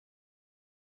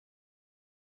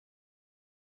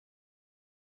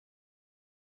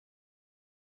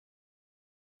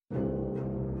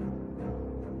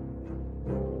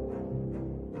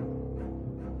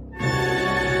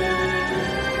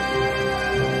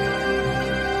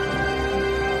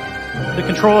The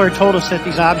controller told us that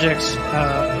these objects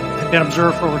had been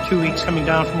observed for over 2 weeks, coming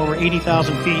down from over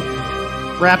 80,000 feet,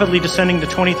 rapidly descending to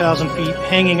 20,000 feet,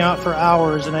 hanging out for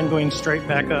hours, and then going straight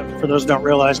back up. For those who don't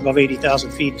realize, above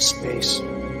 80,000 feet is space.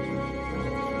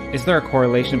 Is there a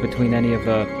correlation between any of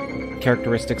the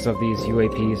characteristics of these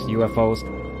UAPs, UFOs?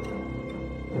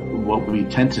 What we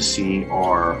tend to see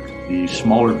are the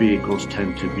smaller vehicles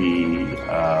tend to be,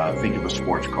 think of a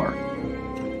sports car.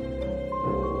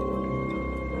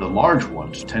 The large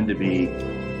ones tend to be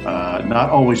not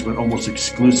always, but almost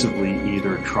exclusively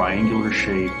either triangular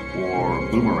shape or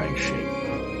boomerang shape.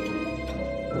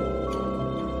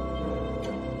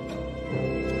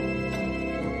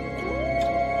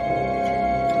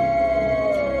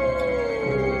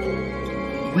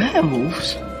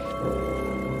 Werewolves?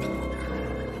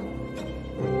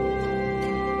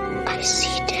 I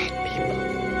see dead people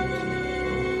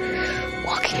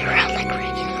walking around like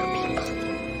regular people.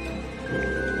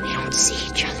 They don't see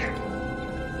each other.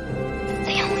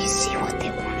 They only see what they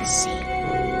want to see.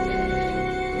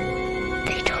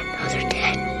 They don't know they're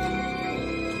dead.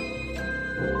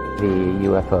 The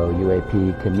UFO,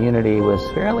 UAP community was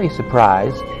fairly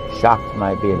surprised. Shocked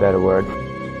might be a better word.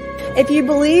 If you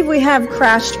believe we have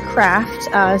crashed craft,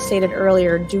 stated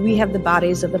earlier, do we have the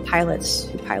bodies of the pilots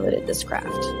who piloted this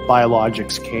craft?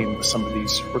 Biologics came with some of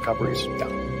these recoveries. Yeah.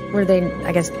 Were they,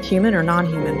 I guess, human or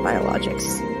non-human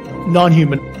biologics?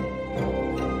 Non-human.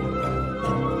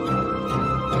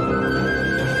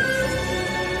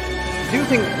 Do you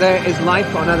think there is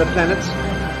life on other planets?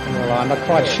 Well, I'm not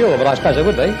quite sure, but I suppose there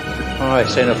would be. I've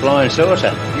seen a flying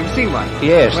saucer. You've seen one?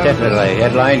 Yes, definitely.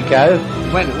 At Lane Cove.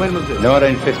 When was this?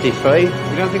 1953. You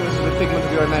don't think this is a figment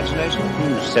of your imagination?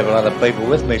 Several other people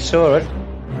with me saw it.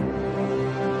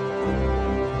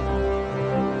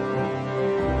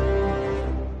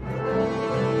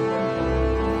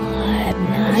 I'm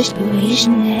not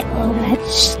wishing that all that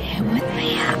share with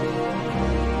me.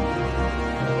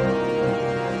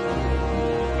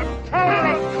 The power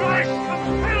of Christ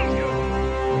compels you!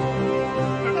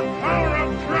 The power of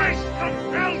Christ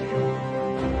compels you!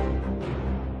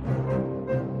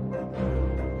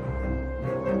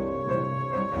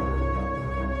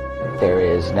 There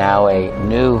is now a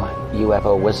new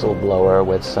UFO whistleblower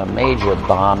with some major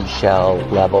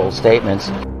bombshell-level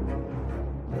statements.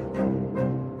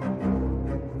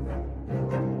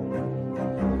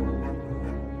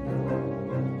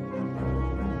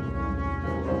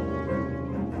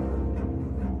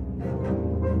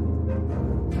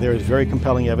 There is very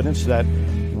compelling evidence that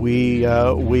we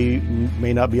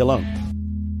may not be alone.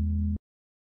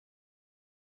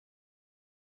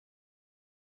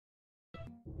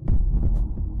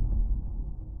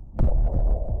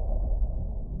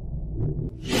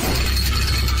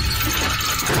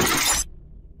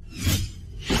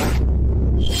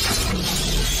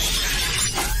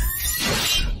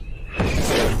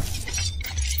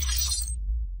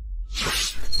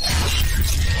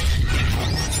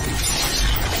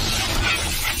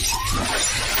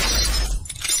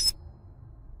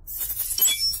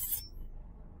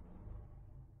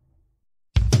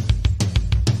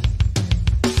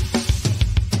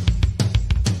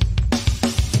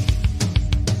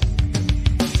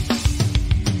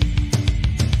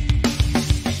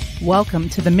 Welcome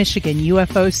to the Michigan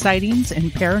UFO Sightings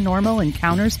and Paranormal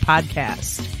Encounters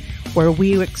podcast, where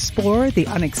we explore the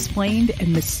unexplained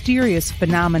and mysterious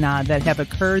phenomena that have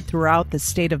occurred throughout the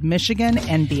state of Michigan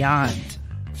and beyond.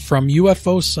 From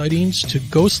UFO sightings to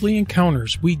ghostly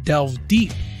encounters, we delve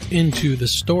deep into the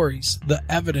stories, the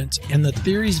evidence, and the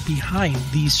theories behind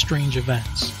these strange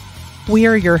events. We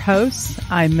are your hosts.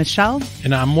 I'm Michelle.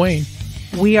 And I'm Wayne.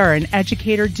 We are an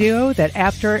educator duo that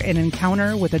after an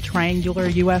encounter with a triangular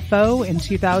UFO in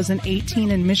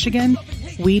 2018 in Michigan,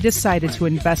 we decided to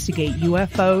investigate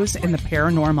UFOs and the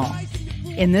paranormal.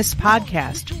 In this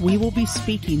podcast, we will be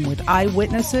speaking with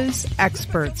eyewitnesses,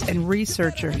 experts, and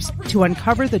researchers to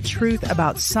uncover the truth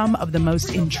about some of the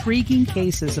most intriguing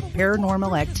cases of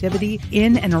paranormal activity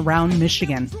in and around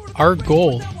Michigan. Our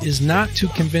goal is not to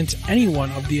convince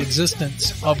anyone of the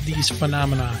existence of these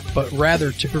phenomena, but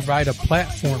rather to provide a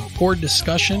platform for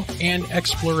discussion and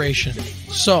exploration.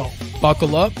 So,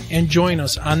 buckle up and join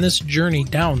us on this journey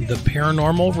down the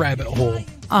paranormal rabbit hole.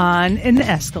 On an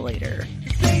escalator.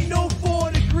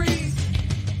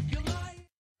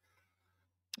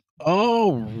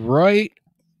 All right.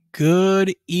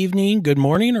 Good evening, good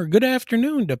morning, or good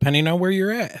afternoon, depending on where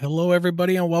you're at. Hello,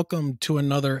 everybody, and welcome to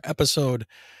another episode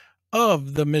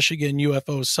of the Michigan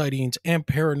UFO Sightings and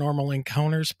Paranormal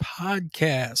Encounters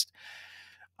podcast.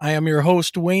 I am your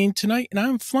host, Wayne, tonight, and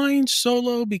I'm flying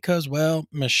solo because, well,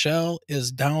 Michelle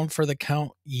is down for the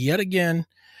count yet again,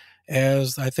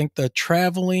 as I think the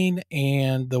traveling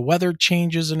and the weather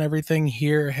changes and everything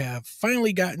here have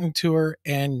finally gotten to her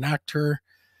and knocked her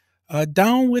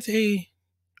down with a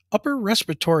upper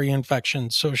respiratory infection.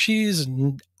 So she's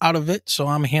out of it. So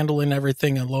I'm handling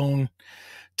everything alone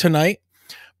tonight.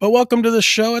 But welcome to the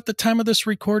show. At the time of this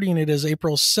recording, it is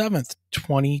April 7th,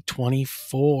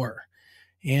 2024.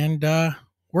 And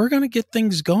we're going to get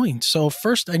things going. So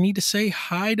first, I need to say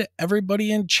hi to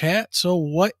everybody in chat. So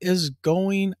what is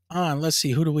going on? Let's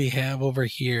see. Who do we have over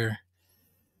here?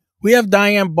 We have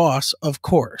Diane Boss, of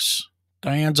course.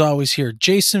 Diane's always here.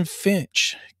 Jason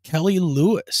Finch, Kelly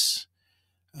Lewis.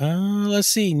 Let's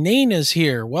see. Nain is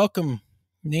here. Welcome,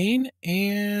 Nain.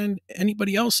 And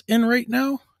anybody else in right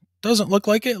now? Doesn't look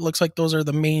like it. It looks like those are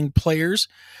the main players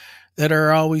that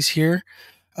are always here.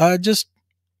 Just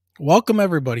welcome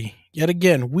everybody. Yet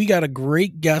again, we got a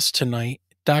great guest tonight,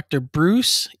 Dr.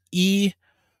 Bruce E.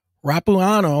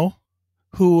 Rapuano,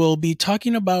 who will be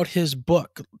talking about his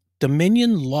book,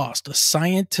 Dominion Lost, a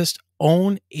scientist's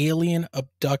own alien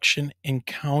abduction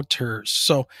encounters.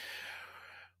 So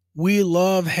we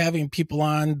love having people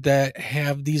on that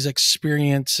have these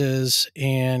experiences.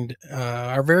 And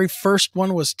our very first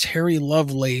one was Terry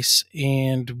Lovelace.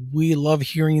 And we love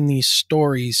hearing these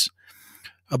stories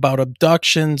about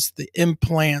abductions, the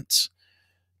implants,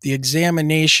 the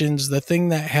examinations, the thing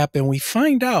that happened. We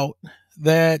find out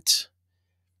that,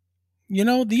 you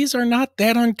know, these are not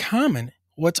that uncommon.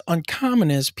 What's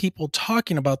uncommon is people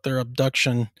talking about their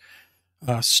abduction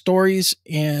stories,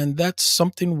 and that's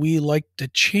something we like to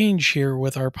change here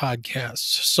with our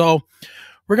podcasts. So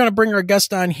we're going to bring our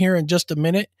guest on here in just a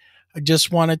minute. I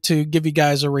just wanted to give you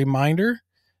guys a reminder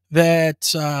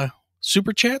that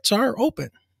Super Chats are open.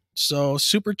 So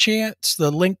Super Chats,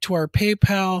 the link to our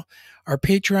PayPal, our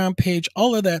Patreon page,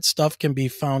 all of that stuff can be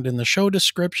found in the show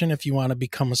description if you want to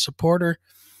become a supporter.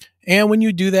 And when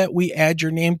you do that, we add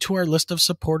your name to our list of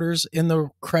supporters in the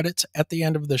credits at the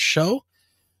end of the show.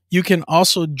 You can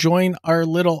also join our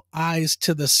little Eyes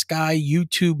to the Sky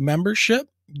YouTube membership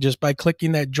just by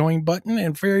clicking that join button.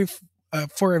 And for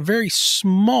a very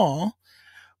small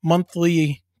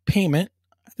monthly payment,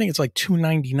 I think it's like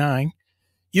 $2.99,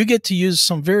 you get to use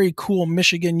some very cool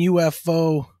Michigan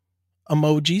UFO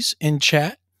emojis in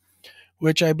chat,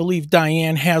 which I believe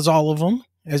Diane has all of them.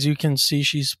 As you can see,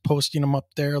 she's posting them up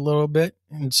there a little bit,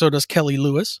 and so does Kelly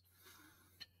Lewis.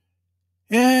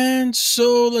 And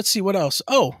so let's see what else.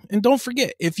 Oh, and don't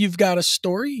forget, if you've got a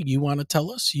story you want to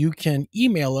tell us, you can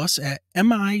email us at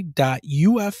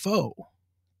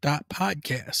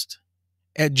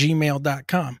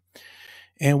mi.ufo.podcast@gmail.com.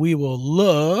 And we will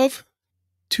love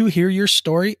to hear your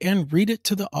story and read it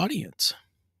to the audience.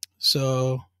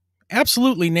 So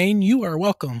absolutely, Nain, you are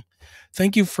welcome.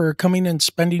 Thank you for coming and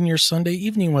spending your Sunday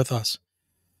evening with us.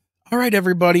 All right,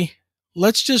 everybody,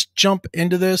 let's just jump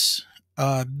into this.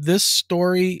 This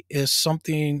story is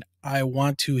something I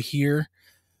want to hear.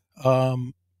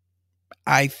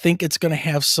 I think it's going to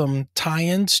have some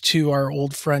tie-ins to our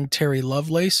old friend Terry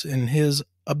Lovelace and his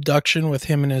abduction with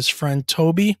him and his friend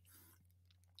Toby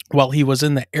while he was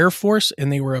in the Air Force,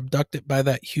 and they were abducted by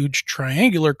that huge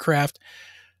triangular craft,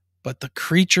 but the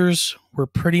creatures were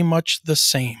pretty much the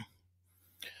same.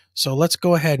 So let's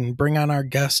go ahead and bring on our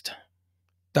guest,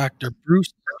 Dr.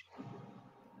 Bruce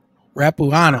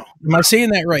Rapuano. Am I saying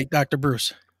that right, Dr.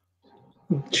 Bruce?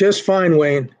 Just fine,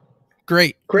 Wayne.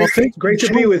 Great. Great, well, great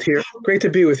to be with you. Great to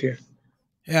be with you.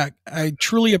 Yeah, I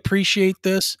truly appreciate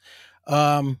this.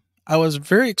 I was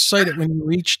very excited when you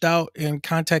reached out and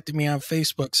contacted me on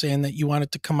Facebook saying that you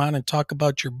wanted to come on and talk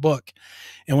about your book.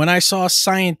 And when I saw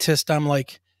scientist, I'm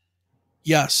like,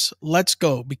 yes, let's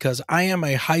go, because I am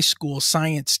a high school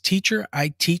science teacher.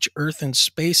 I teach earth and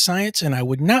space science, and I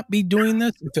would not be doing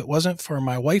this if it wasn't for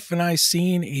my wife and I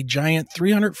seeing a giant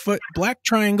 300-foot black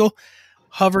triangle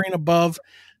hovering above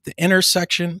the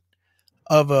intersection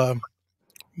of a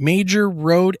major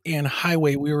road and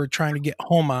highway we were trying to get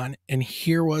home on. And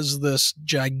here was this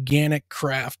gigantic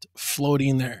craft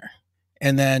floating there.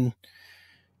 And then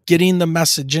getting the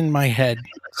message in my head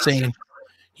saying,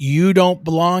 you don't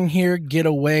belong here, get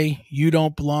away. You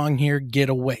don't belong here, get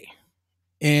away.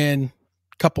 And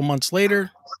a couple months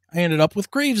later, I ended up with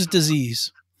Graves'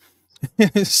 disease.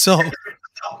 So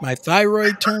my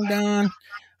thyroid turned on.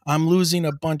 I'm losing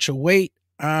a bunch of weight.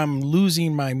 I'm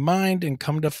losing my mind, and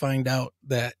come to find out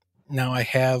that now I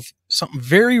have something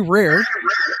very rare,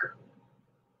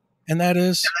 and that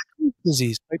is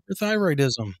disease,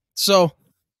 hyperthyroidism. So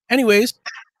anyways,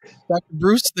 Dr.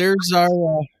 Bruce, there's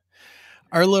our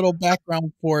little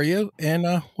background for you,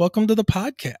 and welcome to the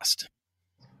podcast.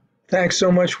 Thanks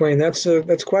so much, Wayne. That's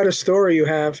quite a story you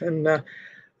have, and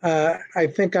I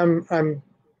think I'm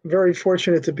very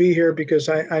fortunate to be here because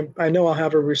I know I'll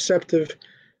have a receptive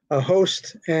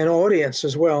host and audience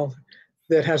as well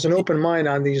that has an open mind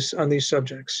on these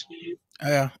subjects.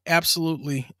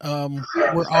 Absolutely.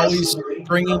 We're always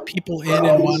bringing people in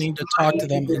and wanting to talk to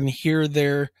them and hear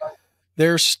their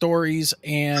stories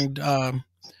and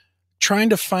trying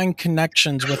to find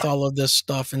connections with all of this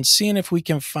stuff and seeing if we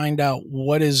can find out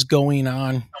what is going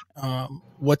on.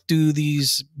 What do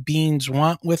these beings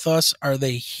want with us? Are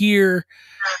they here?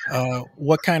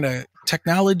 What kind of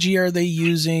technology are they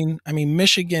using? I mean,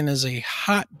 Michigan is a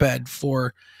hotbed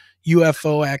for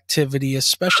UFO activity,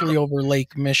 especially over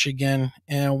Lake Michigan.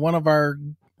 And one of our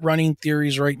running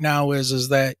theories right now is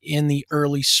that in the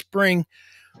early spring,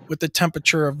 with the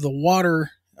temperature of the water,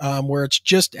 where it's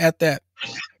just at that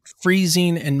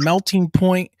freezing and melting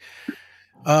point,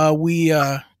 we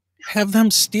have them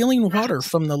stealing water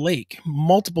from the lake.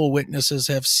 Multiple witnesses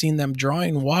have seen them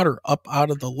drawing water up out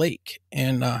of the lake,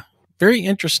 and very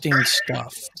interesting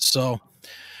stuff. So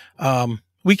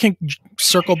we can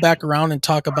circle back around and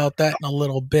talk about that in a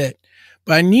little bit.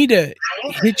 But I need to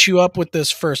hit you up with this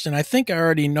first, and I think I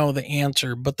already know the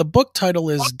answer, but the book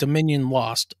title is Dominion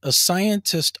Lost, a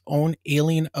scientist's own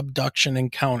alien abduction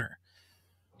encounter.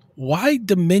 Why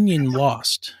Dominion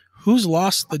Lost? Who's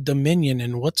lost the Dominion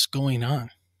and what's going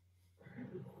on?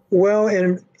 Well,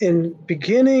 in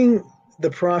beginning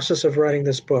the process of writing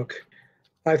this book,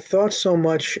 I thought so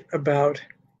much about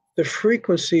the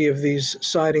frequency of these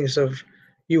sightings of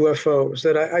UFOs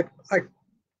that I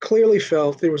clearly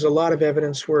felt there was a lot of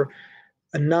evidence where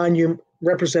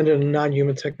represented a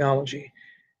non-human technology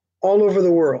all over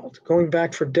the world, going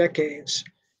back for decades.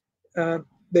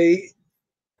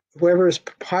 Whoever is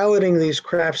piloting these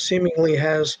craft seemingly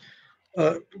has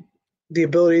the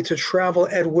ability to travel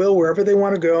at will wherever they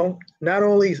want to go, not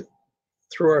only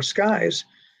through our skies,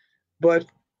 but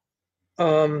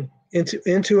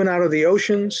into and out of the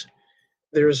oceans.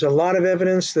 There's a lot of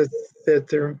evidence that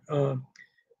there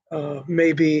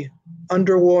may be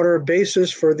underwater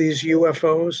bases for these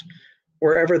UFOs,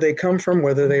 wherever they come from,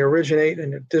 whether they originate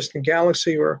in a distant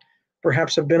galaxy or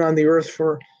perhaps have been on the Earth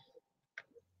for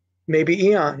maybe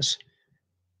eons.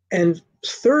 And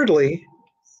thirdly,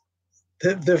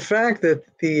 the fact that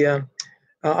the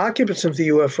occupants of the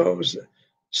UFOs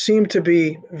seem to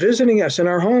be visiting us in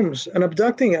our homes and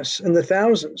abducting us in the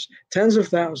thousands, tens of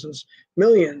thousands,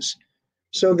 millions.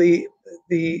 So the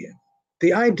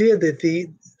idea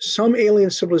that some alien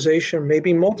civilization,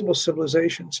 maybe multiple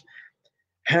civilizations,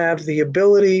 have the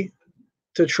ability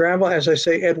to travel, as I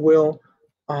say, at will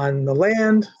on the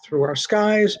land, through our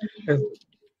skies, and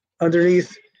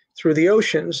underneath through the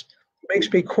oceans,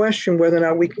 makes me question whether or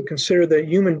not we can consider that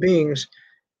human beings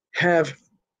have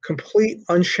complete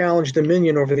unchallenged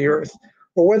dominion over the earth,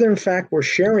 or whether in fact we're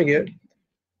sharing it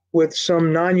with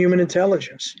some non-human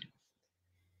intelligence.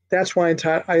 That's why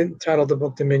I entitled the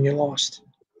book Dominion Lost.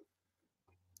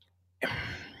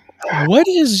 What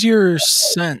is your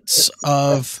sense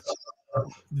of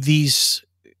these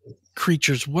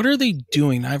creatures? What are they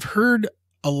doing? I've heard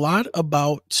a lot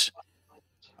about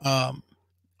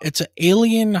it's an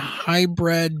alien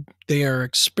hybrid. They are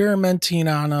experimenting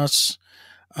on us.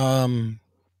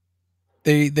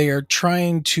 They are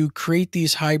trying to create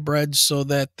these hybrids so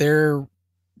that their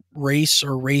race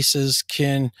or races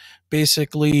can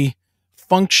basically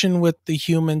function with the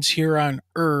humans here on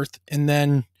Earth, and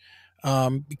then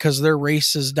because their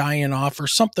race is dying off or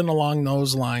something along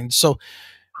those lines. So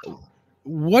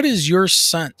what is your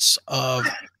sense of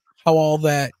how all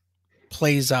that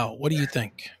plays out? What do you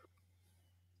think?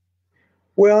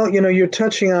 Well, you're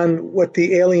touching on what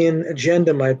the alien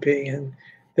agenda might be, and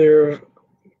there are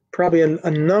probably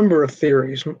a number of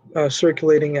theories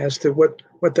circulating as to what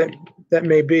that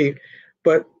may be.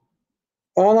 But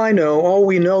all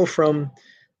we know from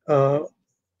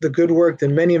the good work that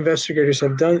many investigators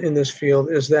have done in this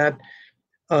field is that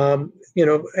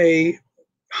a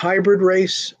hybrid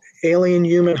race, alien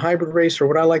human hybrid race, or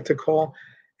what I like to call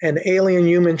an alien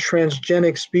human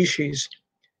transgenic species,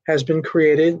 has been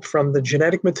created from the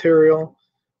genetic material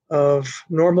of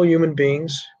normal human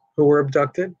beings who were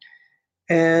abducted.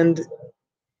 And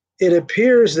it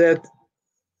appears that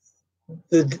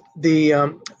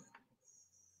the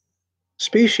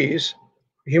species,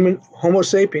 Homo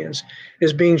sapiens,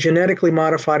 is being genetically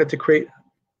modified to create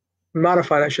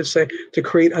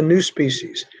a new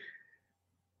species.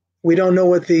 We don't know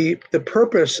what the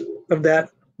purpose of that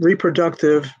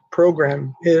reproductive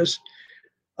program is,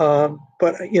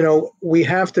 but we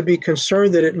have to be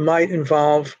concerned that it might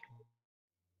involve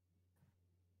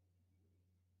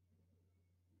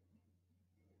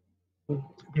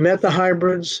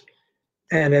metahybrids,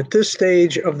 and at this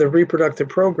stage of the reproductive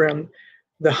program,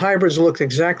 the hybrids looked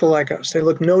exactly like us. They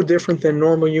look no different than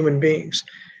normal human beings.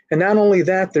 And not only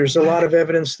that, there's a lot of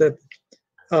evidence that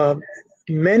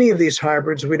many of these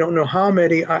hybrids, we don't know how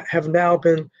many, have now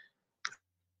been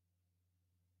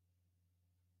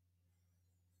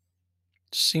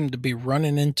seem to be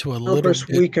running into a little bit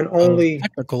we can of only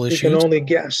technical we issues. can only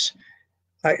guess.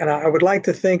 And I would like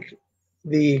to think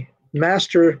the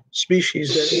master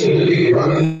species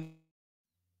that.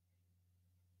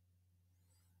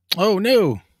 Oh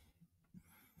no.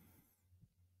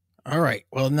 All right.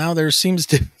 Well, now there seems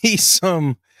to be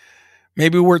some.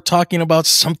 Maybe we're talking about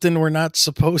something we're not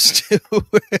supposed to.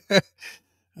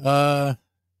 Yeah,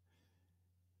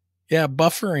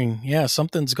 buffering. Yeah,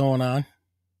 something's going on.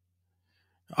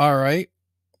 All right.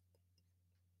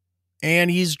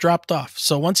 And he's dropped off.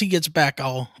 So once he gets back,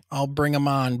 I'll bring him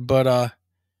on. But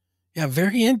yeah,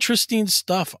 very interesting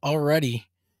stuff already.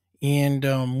 And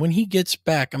when he gets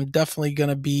back, I'm definitely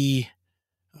gonna be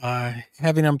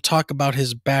having him talk about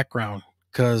his background,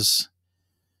 because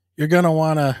you're gonna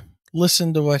want to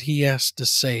listen to what he has to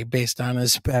say based on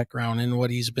his background and what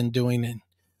he's been doing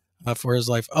for his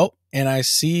life. Oh, and I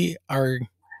see our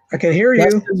I can hear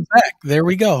guest you. is back. There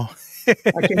we go.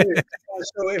 I can hear you.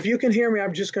 So if you can hear me,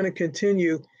 I'm just going to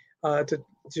continue to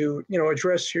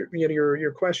address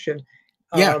your question.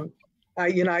 Yeah.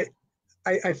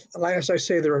 As I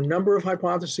say, there are a number of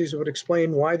hypotheses that would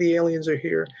explain why the aliens are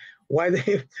here, why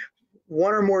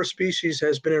one or more species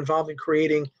has been involved in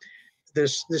creating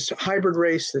this hybrid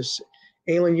race, this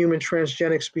alien human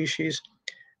transgenic species.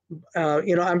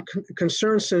 I'm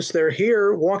concerned, since they're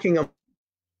here walking.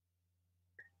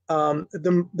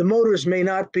 The motives may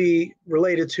not be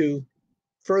related to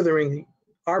furthering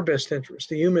our best interest,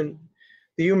 the human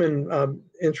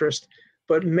interest,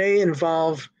 but may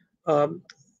involve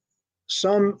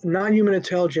some non-human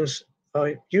intelligence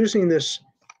using this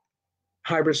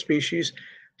hybrid species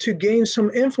to gain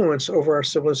some influence over our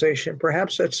civilization,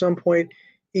 perhaps at some point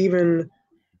even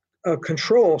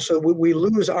control, so we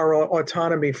lose our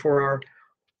autonomy for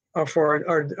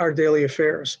our daily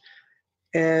affairs.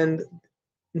 And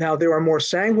now there are more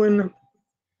sanguine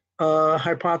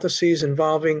hypotheses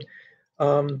involving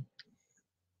the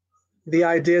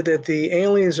idea that the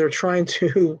aliens are trying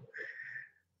to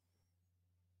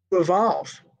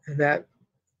evolve, and that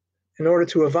in order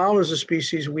to evolve as a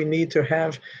species, we need to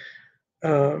have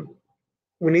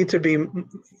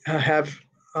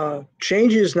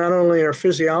changes not only in our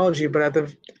physiology, but at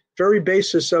the very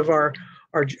basis of our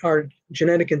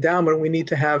genetic endowment. We need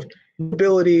to have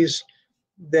abilities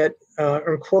that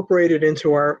are incorporated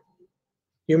into our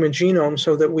human genome,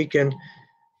 so that we can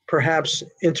perhaps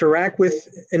interact with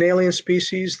an alien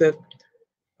species that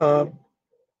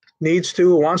wants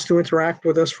to interact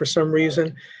with us for some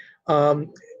reason, to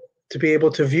be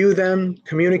able to view them,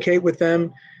 communicate with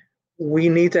them. We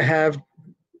need to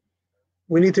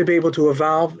be able to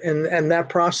evolve, and that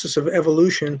process of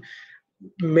evolution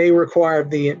may require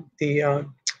the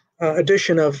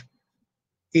addition of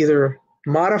either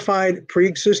modified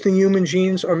pre-existing human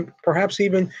genes, or perhaps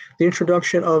even the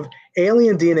introduction of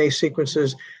alien DNA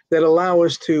sequences that allow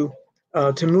us to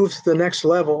move to the next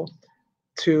level,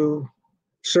 to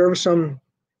serve some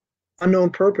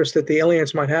unknown purpose that the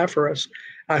aliens might have for us.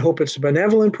 I hope it's a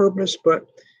benevolent purpose, but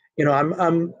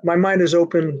my mind is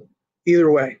open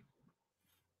either way.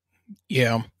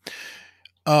 Yeah.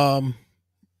 I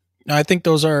think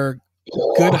those are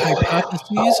good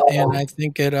hypotheses, and I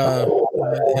think it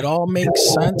all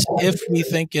makes sense if we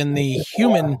think in the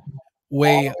human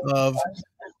way of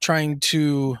trying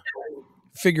to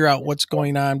figure out what's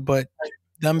going on. But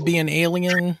them being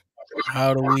alien,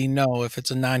 how do we know? If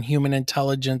it's a non-human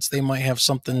intelligence, they might have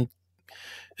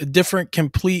a different,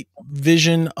 complete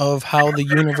vision of how the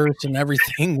universe and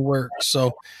everything works.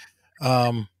 So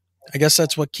I guess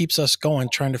that's what keeps us going,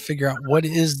 trying to figure out what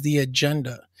is the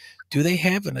agenda. Do they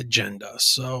have an agenda?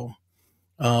 So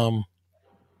all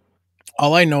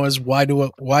I know is why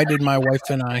did my wife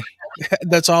and I,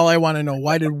 that's all I want to know.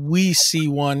 Why did we see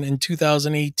one in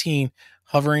 2018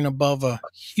 hovering above a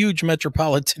huge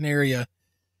metropolitan area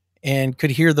and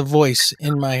could hear the voice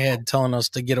in my head telling us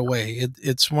to get away?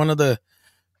 It's one of the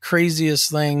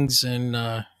craziest things. And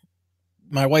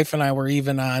my wife and I were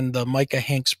even on the Micah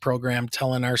Hanks program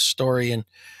telling our story, and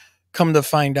come to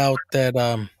find out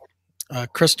that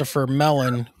Christopher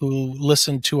Mellon, who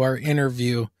listened to our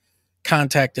interview,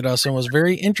 contacted us and was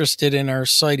very interested in our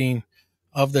sighting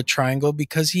of the triangle,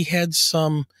 because he had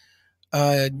some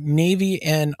Navy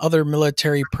and other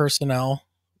military personnel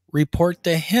report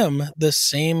to him the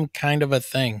same kind of a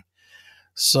thing.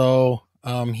 So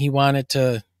he wanted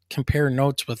to compare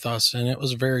notes with us, and it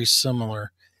was very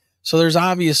similar. So there's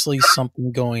obviously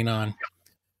something going on.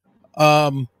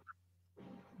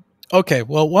 Okay,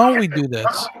 well, why don't we do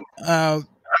this?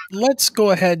 Let's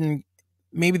go ahead and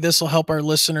maybe this will help our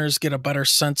listeners get a better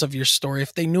sense of your story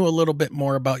if they knew a little bit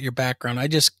more about your background. I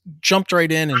just jumped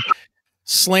right in and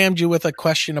slammed you with a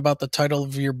question about the title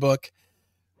of your book.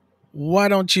 Why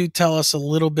don't you tell us a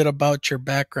little bit about your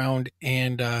background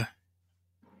and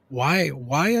why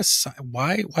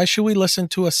should we listen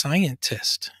to a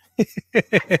scientist?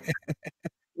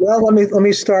 Well, let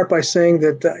me start by saying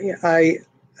that I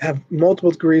have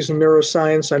multiple degrees in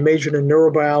neuroscience. I majored in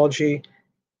neurobiology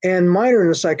and minored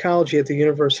in psychology at the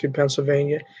University of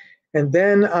Pennsylvania, and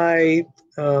then I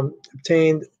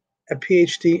obtained a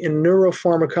PhD in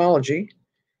neuropharmacology.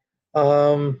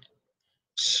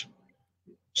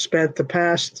 Spent the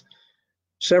past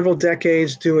several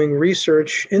decades doing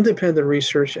research, independent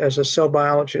research, as a cell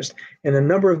biologist in a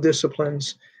number of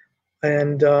disciplines,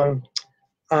 and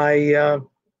I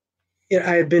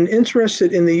had been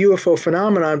interested in the UFO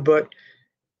phenomenon, but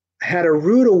had a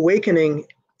rude awakening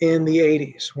in the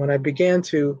 80s when I began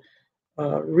to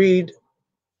read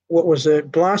what was a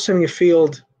blossoming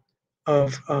field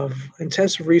of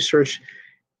intensive research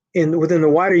within the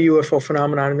wider UFO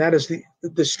phenomenon, and that is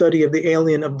the study of the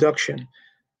alien abduction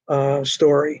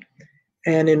story.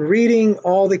 And in reading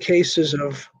all the cases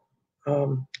of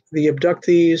the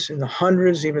abductees, in the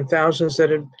hundreds, even thousands that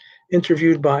had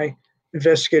interviewed by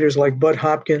investigators like Bud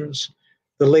Hopkins,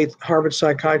 the late Harvard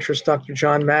psychiatrist Dr.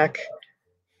 John Mack,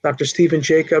 Dr. Stephen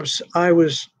Jacobs, I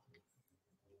was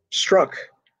struck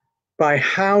by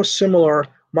how similar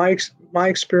my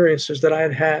experiences that I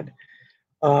had had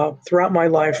throughout my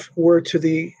life were to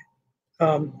the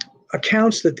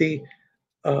accounts that the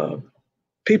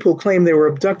people who claimed they were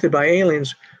abducted by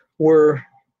aliens were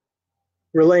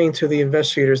relaying to the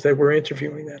investigators that were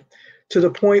interviewing them, to the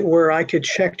point where I could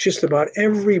check just about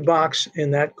every box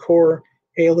in that core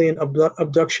alien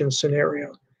abduction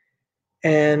scenario.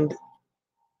 And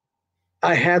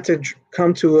I had to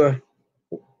come to a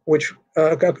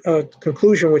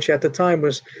conclusion, which at the time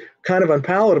was kind of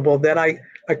unpalatable, that I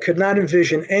could not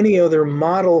envision any other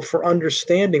model for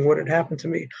understanding what had happened to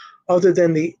me other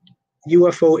than the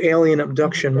UFO alien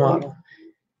abduction model.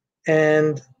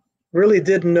 And really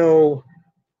didn't know.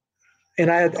 And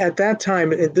at that time,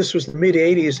 this was the mid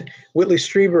 80s, Whitley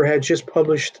Strieber had just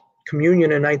published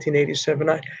Communion in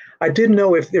 1987. I didn't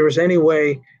know if there was any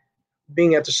way,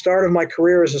 being at the start of my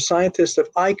career as a scientist, if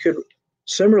I could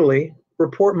similarly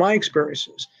report my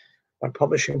experiences by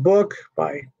publishing a book,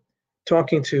 by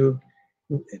talking to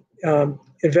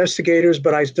investigators,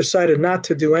 but I decided not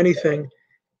to do anything,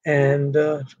 and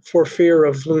for fear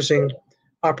of losing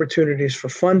opportunities for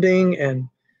funding and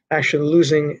actually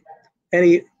losing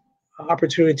any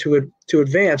opportunity to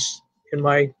advance in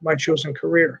my chosen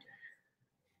career.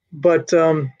 But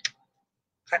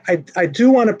I do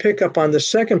want to pick up on the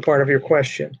second part of your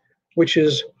question, which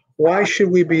is, why should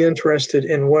we be interested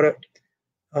in what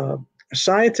a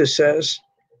scientist says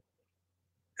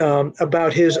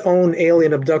about his own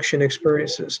alien abduction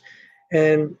experiences?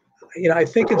 And I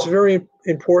think it's very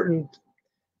important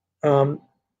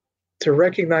to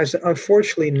recognize that,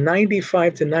 unfortunately,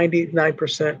 95 to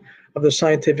 99% of the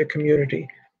scientific community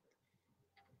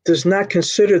does not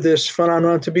consider this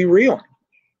phenomenon to be real.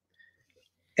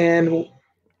 And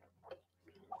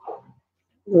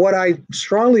what I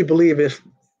strongly believe,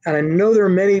 and I know there are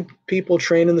many people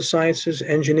trained in the sciences,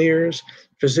 engineers,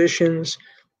 physicians,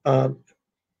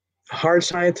 hard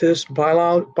scientists,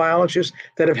 biologists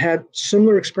that have had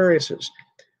similar experiences.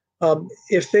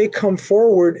 If they come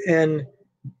forward and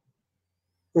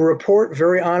report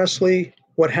very honestly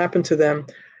what happened to them,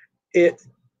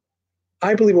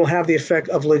 I believe will have the effect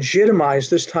of legitimize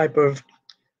this type of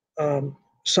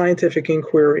scientific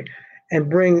inquiry and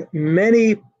bring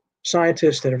many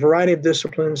scientists in a variety of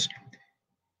disciplines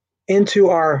into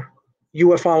our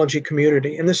ufology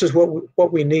community. And this is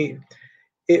what we need.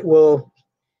 It will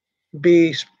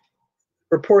be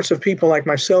reports of people like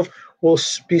myself will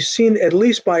be seen, at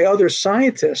least by other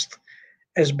scientists,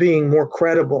 as being more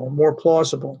credible, more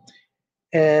plausible.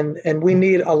 And we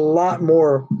need a lot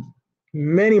more,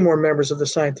 many more members of the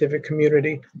scientific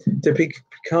community to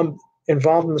become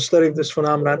involved in the study of this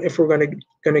phenomenon if we're going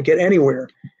to get anywhere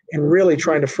in really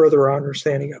trying to further our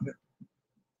understanding of it.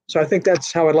 So I think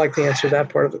that's how I'd like to answer that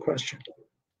part of the question.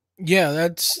 Yeah,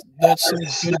 that's some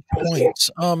good points.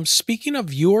 Speaking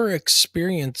of your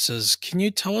experiences, can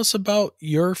you tell us about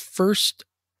your first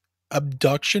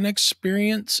abduction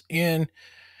experience? And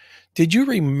did you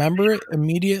remember it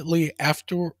immediately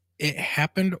after it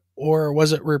happened, or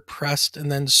was it repressed and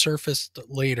then surfaced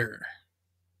later?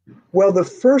 Well, the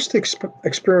first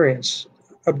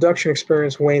abduction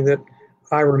experience, Wayne, that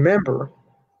I remember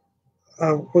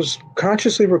was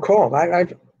consciously recalled.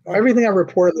 Everything I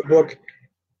report in the book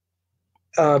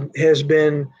has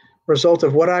been result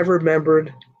of what I've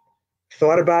remembered,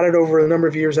 thought about it over a number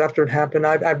of years after it happened.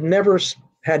 I've never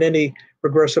had any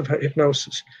regressive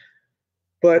hypnosis.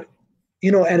 But,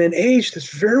 at an age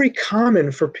that's very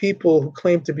common for people who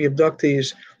claim to be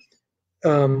abductees,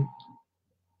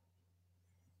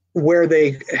 where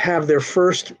they have their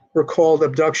first recalled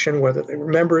abduction, whether they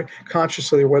remember it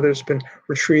consciously or whether it's been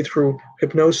retrieved through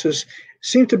hypnosis,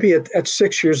 seemed to be at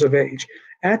 6 years of age.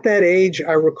 At that age,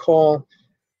 I recall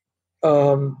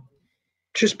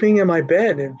just being in my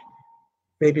bed at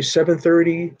maybe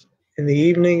 7:30 in the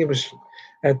evening. It was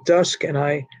at dusk, and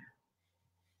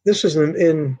this is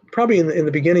probably in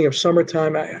the beginning of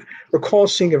summertime. I recall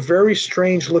seeing a very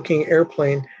strange looking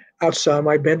airplane outside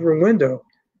my bedroom window.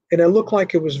 And it looked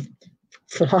like it was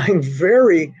flying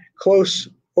very close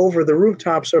over the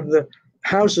rooftops of the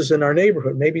houses in our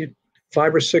neighborhood, maybe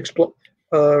 5 or 6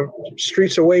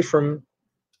 streets away from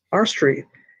our street.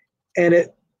 And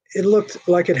it looked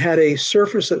like it had a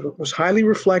surface that was highly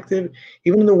reflective.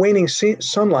 Even in the waning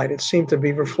sunlight, it seemed to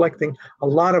be reflecting a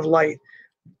lot of light.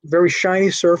 Very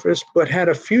shiny surface, but had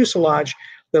a fuselage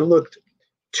that looked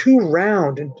too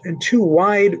round and too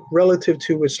wide relative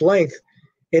to its length.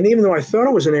 And even though I thought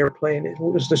it was an airplane, it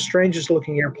was the strangest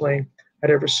looking airplane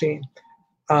I'd ever seen.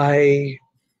 I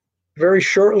very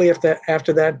shortly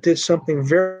after that did something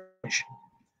very strange.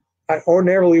 I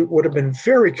ordinarily would have been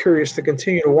very curious to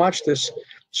continue to watch this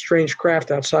strange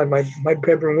craft outside my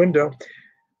bedroom window,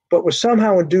 but was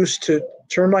somehow induced to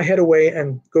turn my head away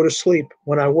and go to sleep.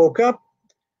 When I woke up,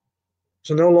 I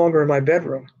was no longer in my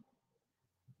bedroom.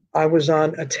 I was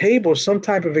on a table, some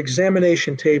type of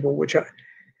examination table, which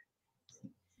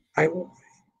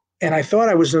I thought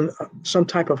I was in some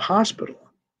type of hospital.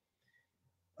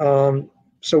 So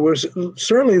it was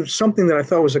certainly something that I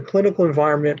thought was a clinical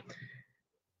environment.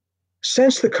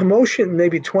 Sensed the commotion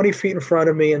maybe 20 feet in front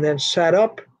of me, and then sat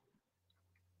up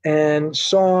and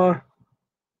saw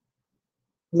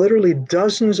literally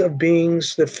dozens of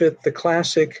beings that fit the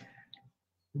classic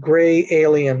gray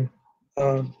alien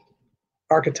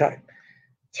archetype.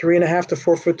 3.5 to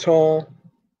 4 foot tall,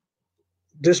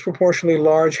 disproportionately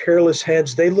large, hairless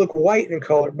heads. They look white in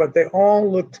color, but they all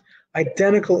looked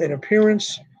identical in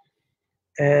appearance.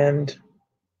 And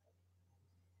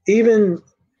even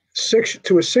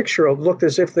to a 6-year-old looked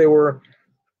as if they were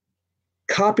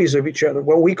copies of each other,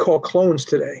 what we call clones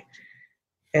today.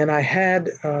 And I had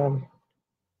a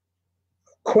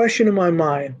question in my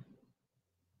mind,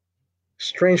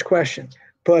 strange question,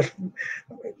 but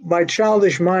my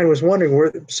childish mind was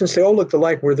wondering, since they all looked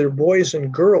alike, were there boys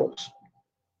and girls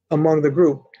among the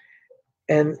group?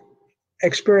 And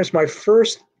experienced my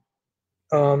first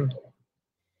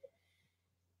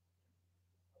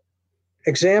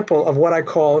example of what I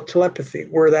call telepathy,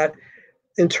 where that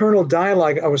internal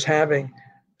dialogue I was having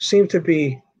seemed to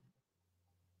be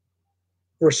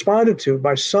responded to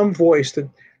by some voice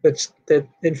that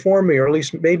informed me, or at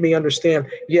least made me understand,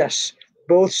 yes,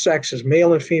 both sexes,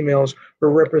 male and females, were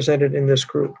represented in this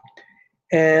group.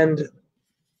 And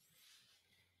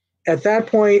at that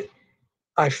point,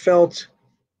 I felt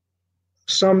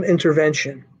some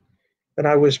intervention, that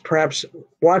I was perhaps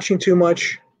watching too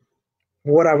much,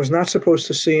 what I was not supposed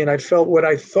to see, and I felt what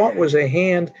I thought was a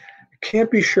hand, I can't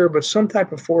be sure, but some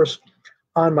type of force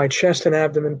on my chest and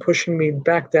abdomen, pushing me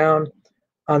back down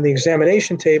on the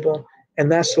examination table.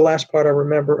 And that's the last part I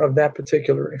remember of that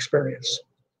particular experience.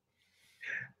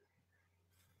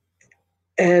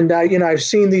 And I've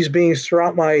seen these beings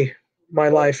throughout my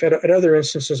life at other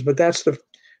instances, but that's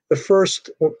the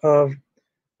first of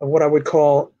what I would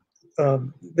call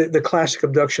the classic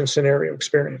abduction scenario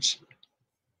experience.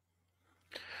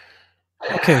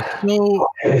 Okay, so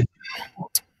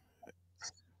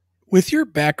with your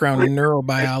background in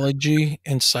neurobiology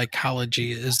and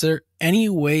psychology, is there any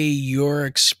way your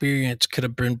experience could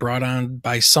have been brought on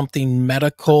by something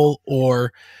medical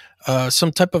or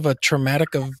some type of a traumatic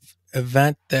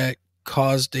event that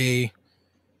caused a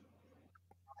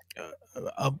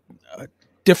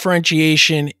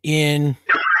differentiation in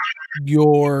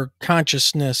your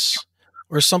consciousness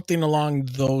or something along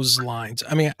those lines?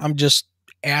 I mean, I'm just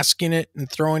asking it and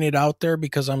throwing it out there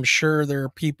because I'm sure there are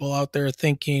people out there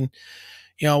thinking,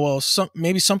 well,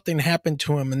 maybe something happened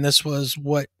to him and this was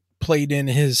what played in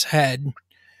his head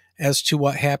as to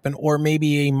what happened, or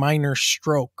maybe a minor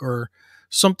stroke or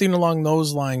something along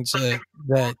those lines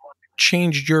that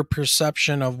changed your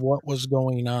perception of what was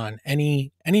going on.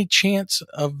 Any chance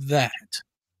of that?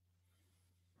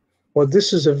 Well,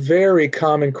 this is a very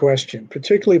common question,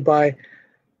 particularly by,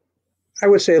 I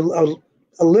would say,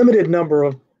 a limited number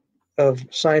of of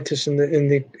scientists in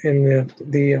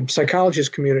the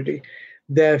psychologist community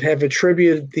that have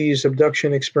attributed these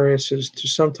abduction experiences to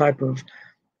some type of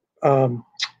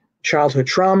childhood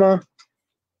trauma.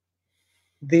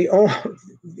 The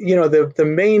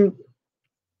main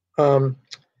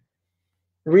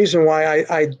reason why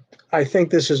I think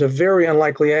this is a very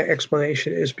unlikely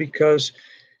explanation is because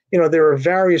there are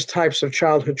various types of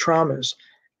childhood traumas,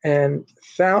 and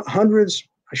hundreds,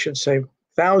 I should say,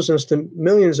 thousands to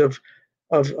millions of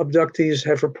abductees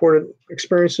have reported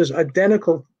experiences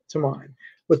identical to mine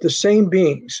with the same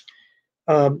beings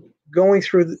going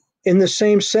through in the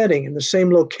same setting, in the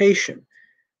same location,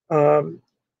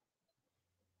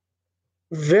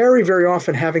 very, very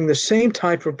often having the same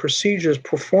type of procedures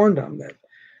performed on them.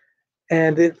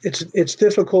 And it's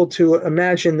difficult to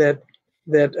imagine that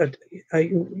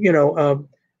a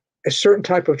certain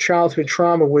type of childhood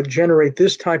trauma would generate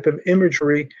this type of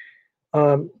imagery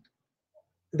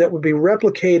that would be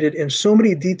replicated in so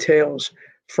many details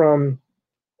from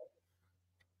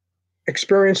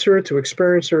experiencer to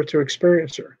experiencer to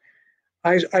experiencer.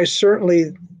 I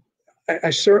certainly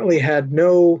had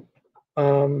no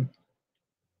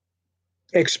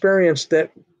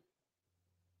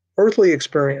earthly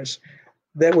experience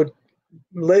that would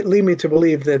lead me to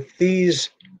believe that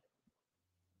these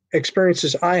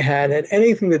experiences I had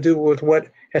anything to do with what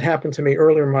had happened to me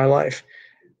earlier in my life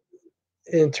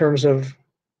in terms of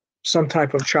some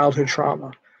type of childhood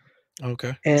trauma.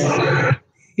 Okay. And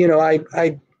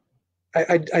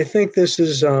I think this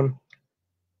is a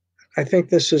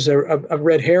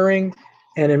red herring,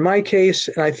 and in my case,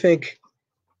 and I think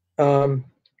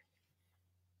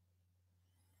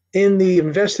in the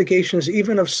investigations,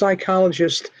 even of some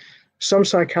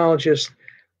psychologists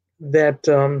that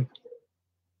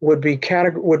would be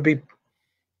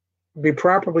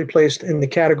properly placed in the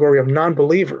category of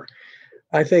non-believer.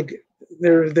 I think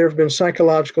there have been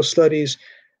psychological studies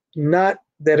that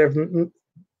have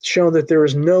shown that there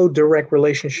is no direct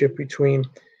relationship between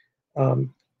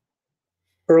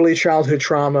early childhood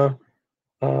trauma,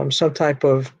 some type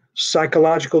of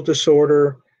psychological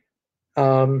disorder,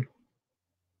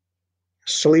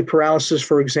 sleep paralysis,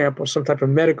 for example, some type of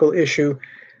medical issue,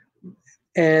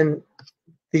 and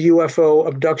the UFO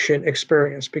abduction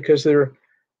experience, because there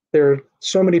are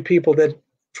so many people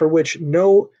for which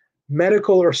no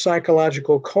medical or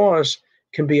psychological cause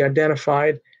can be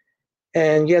identified,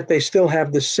 and yet they still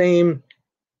have the same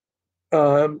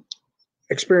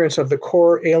experience of the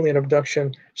core alien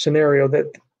abduction scenario that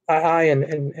I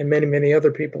and many, many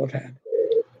other people have had.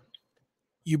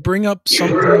 You bring up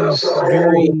something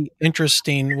very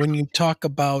interesting when you talk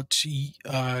about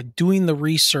doing the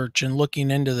research and looking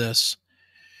into this.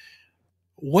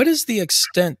 What is the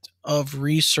extent of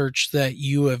research that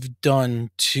you have done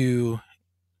to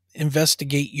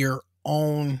investigate your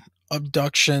own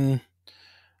abduction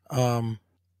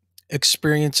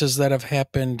experiences that have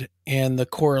happened and the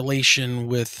correlation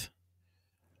with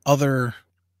other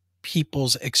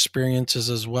people's experiences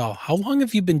as well? How long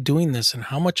have you been doing this, and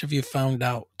how much have you found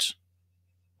out?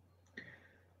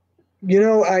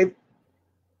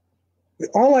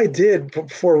 All I did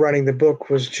before writing the book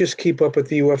was just keep up with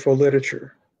the UFO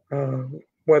literature,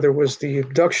 whether it was the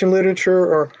abduction literature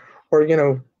or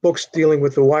books dealing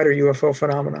with the wider UFO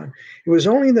phenomenon. It was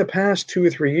only in the past 2 or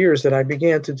 3 years that I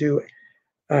began to do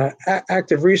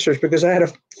active research, because I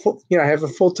have a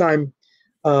full-time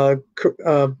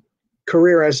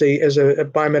career as a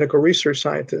biomedical research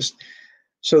scientist.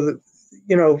 So that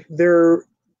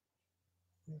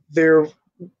there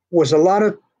was a lot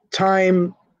of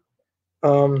time,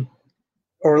 I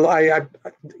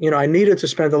needed to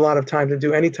spend a lot of time to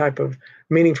do any type of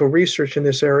meaningful research in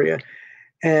this area,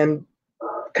 and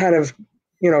kind of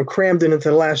crammed it into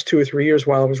the last 2 or 3 years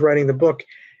while I was writing the book.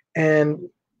 And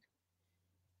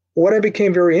what I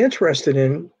became very interested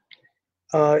in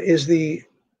is the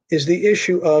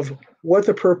issue of what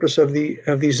the purpose of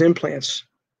these implants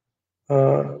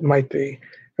might be.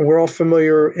 And we're all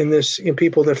familiar in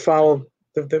people that follow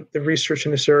the research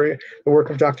in this area, the work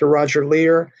of Dr. Roger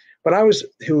Lear,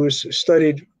 who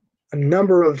studied a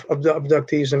number of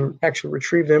abductees and actually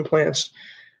retrieved implants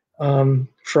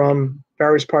from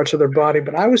various parts of their body.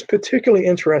 But I was particularly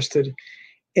interested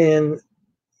in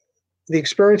the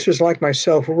experiencers like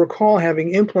myself who recall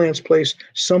having implants placed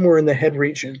somewhere in the head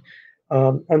region,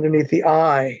 underneath the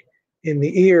eye, in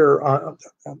the ear,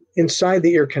 inside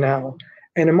the ear canal,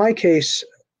 and in my case,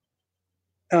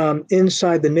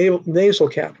 inside the nasal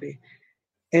cavity.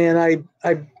 And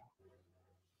I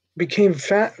became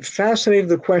fascinated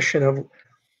with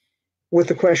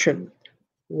the question,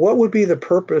 what would be the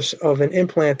purpose of an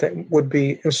implant that would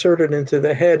be inserted into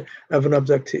the head of an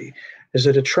abductee? Is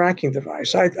it a tracking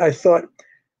device? I thought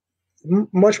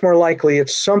much more likely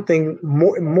it's something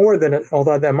more than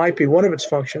although that might be one of its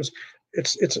functions.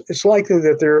 It's likely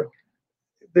that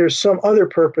there's some other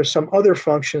purpose, some other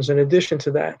functions in addition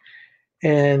to that.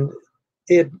 And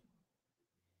it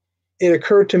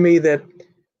occurred to me that,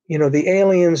 the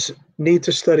aliens need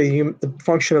to study the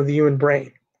function of the human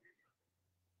brain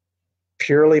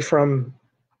purely from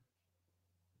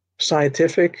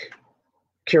scientific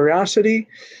curiosity,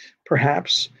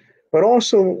 perhaps, but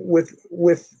also with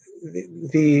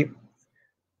the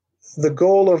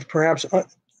goal of perhaps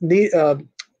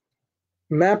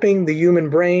mapping the human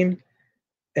brain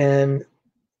and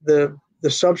the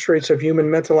substrates of human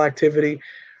mental activity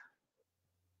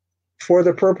for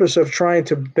the purpose of trying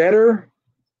to better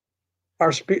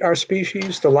our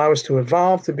species, to allow us to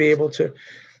evolve, to be able to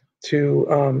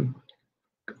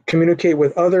communicate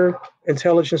with other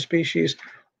intelligent species.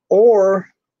 Or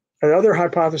another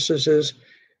hypothesis is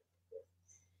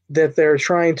that they're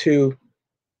trying to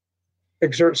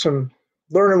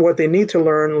learn what they need to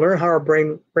learn how our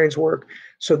brains work,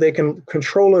 so they can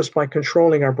control us by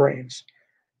controlling our brains,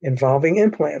 involving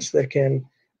implants that can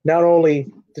not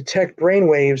only detect brain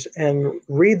waves and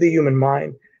read the human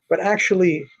mind, but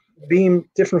actually beam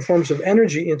different forms of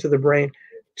energy into the brain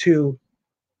to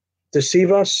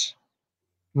deceive us,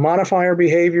 modify our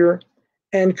behavior,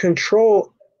 and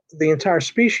control the entire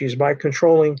species by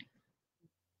controlling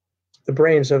the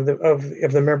brains of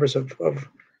the members of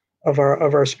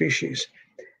our species.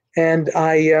 And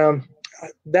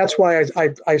that's why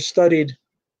I studied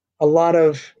a lot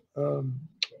of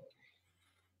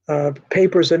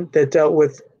papers that dealt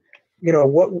with,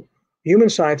 what human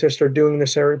scientists are doing in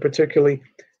this area, particularly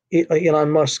Elon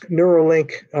Musk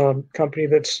Neuralink company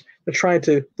that's trying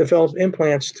to develop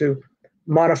implants to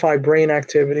modify brain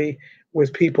activity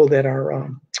with people that are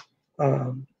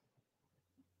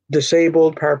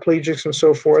disabled, paraplegics, and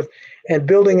so forth. And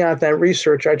building out that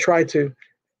research, I tried to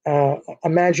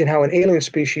imagine how an alien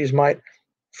species might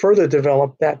further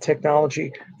develop that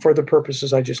technology for the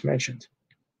purposes I just mentioned.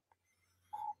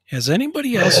 Has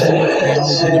anybody else in your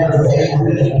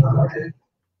family been abducted?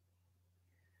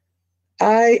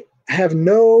 I have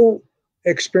no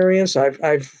experience.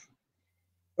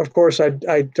 Of course, I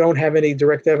don't have any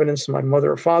direct evidence my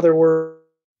mother or father were.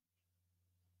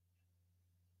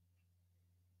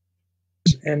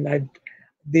 And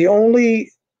the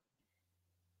only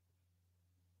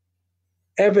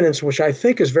evidence, which I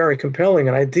think is very compelling,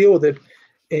 and I deal with it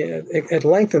at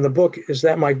length in the book, is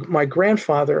that my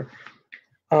grandfather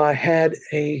had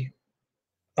a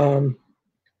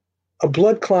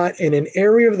blood clot in an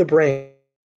area of the brain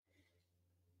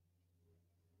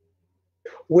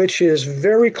which is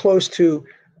very close to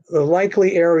the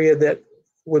likely area that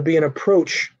would be an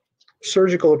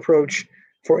surgical approach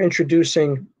for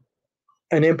introducing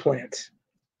an implant,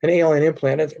 an alien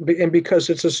implant. And because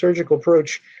it's a surgical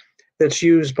approach that's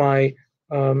used by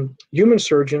human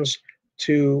surgeons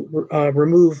to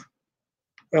remove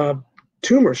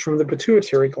tumors from the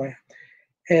pituitary gland.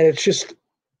 And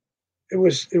it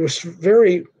was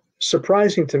very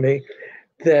surprising to me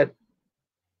that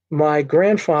my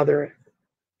grandfather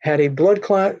had a blood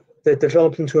clot that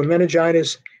developed into a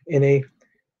meningitis in a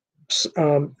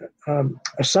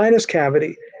sinus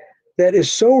cavity that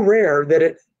is so rare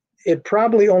that it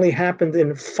probably only happened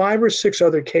in 5 or 6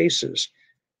 other cases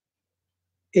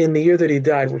in the year that he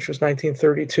died, which was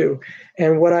 1932.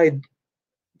 And what I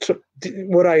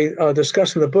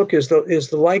discuss in the book is the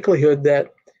likelihood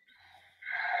that,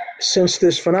 since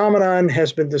this phenomenon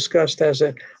has been discussed as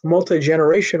a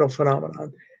multi-generational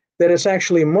phenomenon, that it's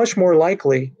actually much more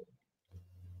likely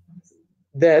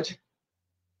that,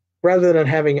 rather than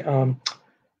having an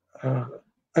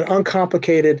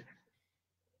uncomplicated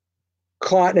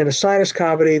clot in a sinus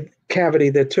cavity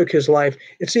that took his life,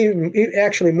 it's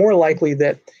actually more likely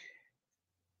that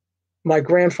my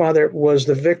grandfather was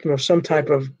the victim of some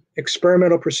type of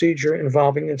experimental procedure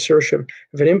involving insertion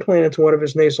of an implant into one of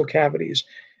his nasal cavities.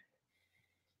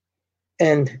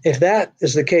 And if that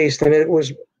is the case, then it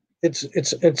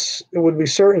would be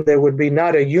certain there would be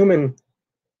not a human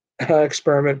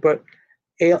experiment, but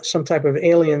some type of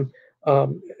alien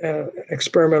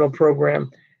experimental program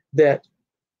that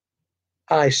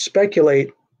I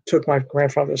speculate took my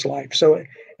grandfather's life. So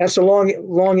that's a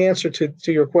long answer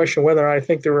to your question, whether I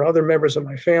think there were other members of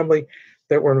my family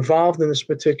that were involved in this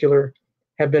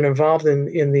have been involved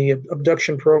in the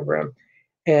abduction program.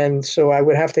 And so I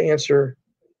would have to answer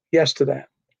yes to that.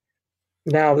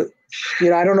 Now,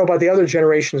 I don't know about the other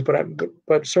generations,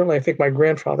 but certainly I think my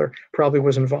grandfather probably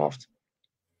was involved.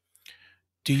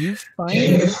 Do you find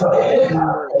that you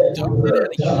were abducted at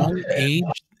a young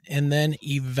age and then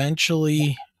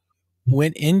eventually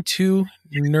went into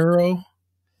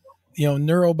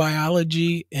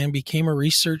neurobiology and became a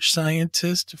research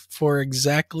scientist for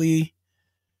exactly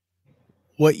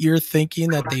what you're thinking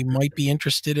that they might be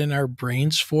interested in our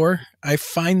brains for. I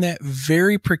find that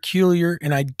very peculiar,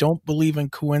 and I don't believe in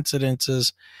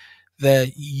coincidences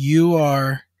that you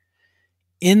are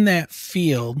in that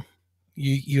field.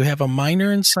 You have a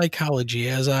minor in psychology,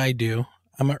 as I do.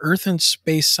 I'm an earth and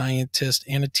space scientist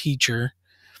and a teacher.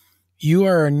 You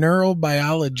are a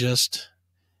neurobiologist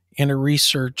and a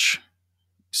research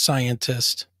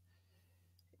scientist.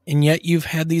 And yet you've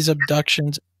had these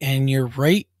abductions and you're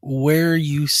right where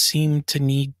you seem to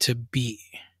need to be.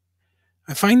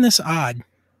 I find this odd.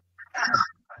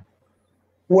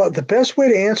 Well, the best way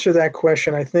to answer that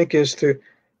question, I think, is to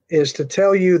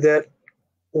tell you that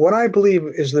what I believe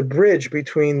is the bridge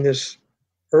between this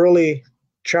early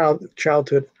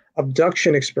childhood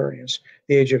abduction experience,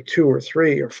 the age of 2 or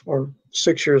 3 or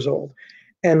 6 years old,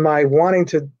 and my wanting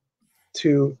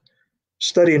to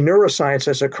study neuroscience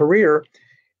as a career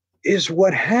is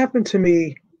what happened to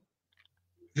me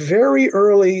very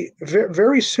early,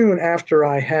 very soon after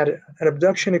I had an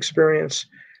abduction experience.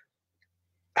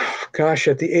 Gosh,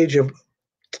 at the age of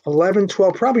 11,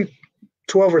 12, probably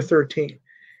 12 or 13.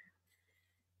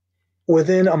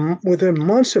 Within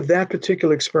months of that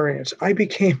particular experience, I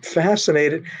became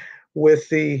fascinated with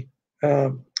the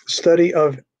study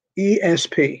of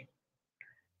ESP.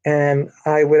 And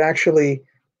I would actually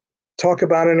talk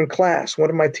about it in class. One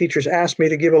of my teachers asked me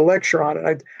to give a lecture on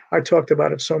it. I talked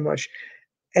about it so much.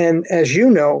 And as you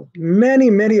know, many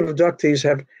abductees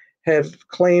have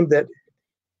claimed that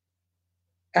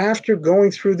after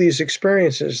going through these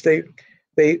experiences, they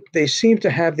seem to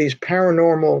have these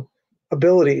paranormal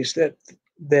abilities that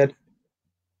they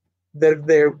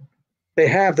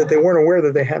have that they weren't aware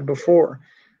that they had before.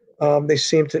 They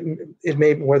seem to, it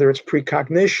may, whether it's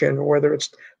precognition or whether it's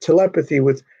telepathy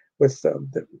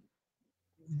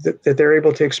that they're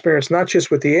able to experience, not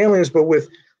just with the aliens, but with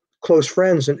close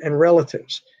friends and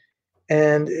relatives.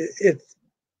 And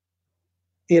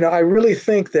I really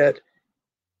think that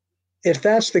if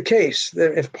that's the case,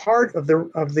 that if part of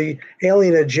the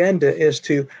alien agenda is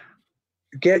to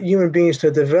get human beings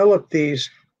to develop these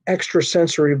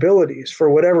extrasensory abilities for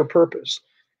whatever purpose,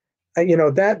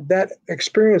 that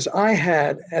experience I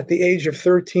had at the age of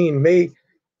 13 may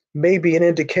be an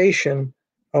indication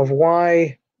of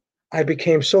why I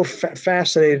became so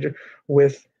fascinated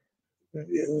with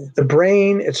the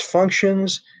brain, its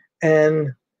functions,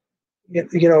 and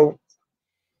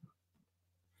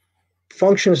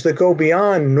functions that go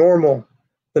beyond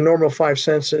the normal 5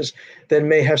 senses that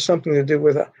may have something to do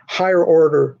with a higher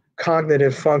order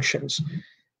cognitive functions.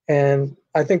 And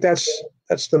I think that's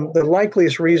the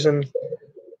likeliest reason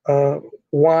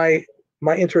why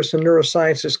my interest in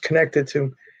neuroscience is connected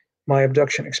to my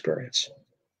abduction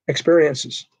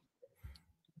experiences.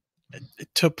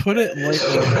 To put it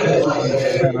lightly, I've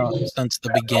been set up since the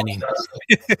beginning.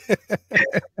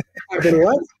 I've been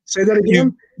what? Say that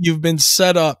again? You've been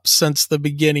set up since the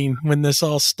beginning when this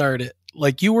all started.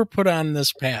 Like, you were put on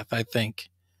this path, I think.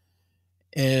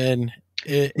 And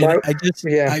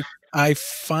I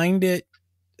find it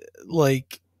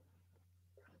like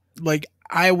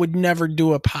I would never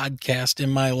do a podcast in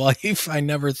my life. I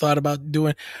never thought about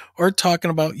doing or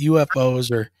talking about UFOs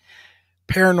or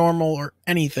paranormal or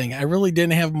anything. I really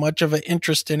didn't have much of an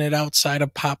interest in it outside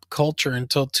of pop culture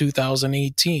until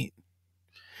 2018.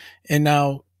 And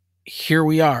now here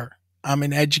we are. I'm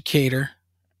an educator.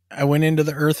 I went into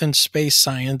the earth and space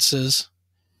sciences,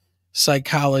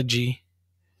 psychology,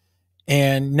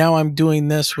 and now I'm doing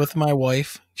this with my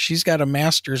wife. She's got a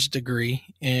master's degree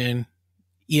in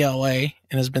ELA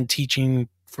and has been teaching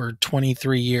for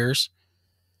 23 years.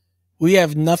 We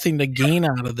have nothing to gain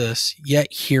out of this,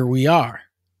 yet here we are.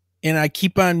 And I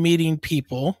keep on meeting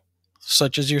people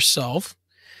such as yourself,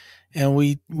 and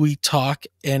we talk,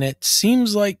 and it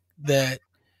seems like that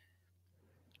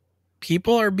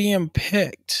people are being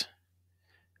picked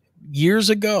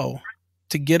years ago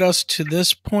to get us to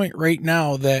this point right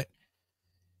now, that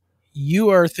you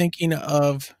are thinking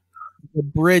of the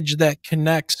bridge that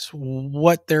connects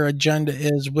what their agenda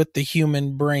is with the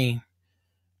human brain.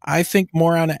 I think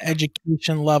more on an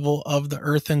education level of the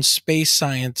earth and space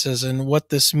sciences and what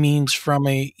this means from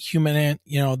a human,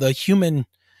 the human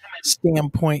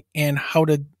standpoint, and how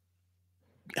to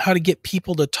get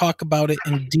people to talk about it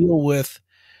and deal with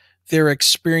their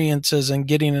experiences and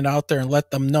getting it out there and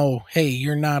let them know, hey,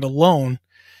 you're not alone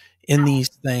in these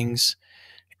things.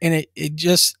 And it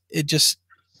just,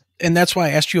 and that's why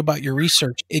I asked you about your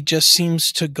research. It just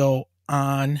seems to go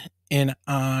on and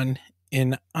on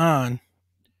and on.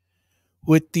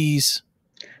 with these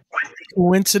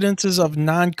coincidences of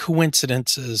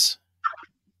non-coincidences,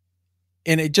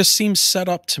 and it just seems set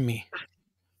up to me.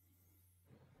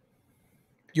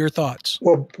 Your thoughts?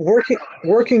 Well,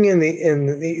 working in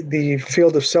the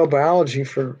field of cell biology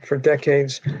for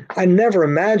decades, I never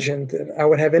imagined that I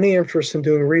would have any interest in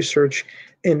doing research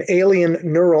in alien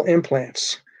neural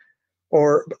implants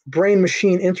or brain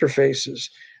machine interfaces.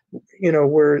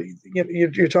 Where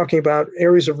you're talking about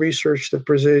areas of research that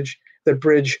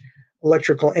bridge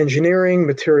electrical engineering,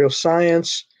 material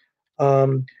science,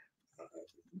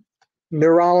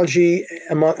 neurology,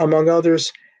 among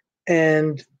others,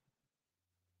 and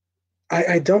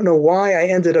I don't know why I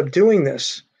ended up doing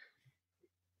this.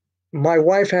 My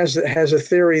wife has a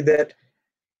theory that,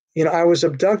 I was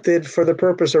abducted for the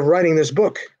purpose of writing this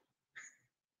book.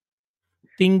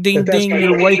 Ding, ding, ding!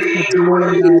 Your wife gets $1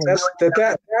 million.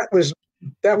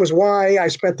 That was why I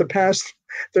spent the past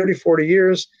 30, 40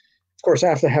 years, of course,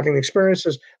 after having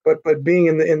experiences, but being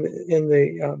in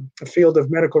the field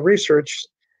of medical research,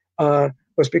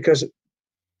 was because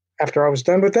after I was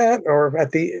done with that, or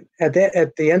at the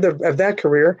end of that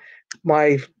career,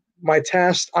 I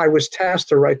was tasked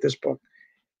to write this book,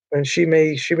 and she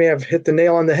may have hit the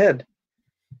nail on the head.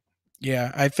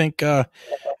 Yeah, I think as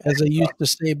I used to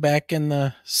say back in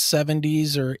the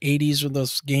 70s or 80s with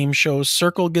those game shows,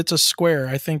 circle gets a square.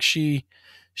 I think she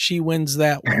wins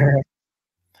that one.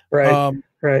 Right.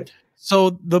 Right.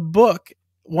 So the book,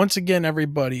 once again,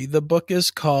 everybody, the book is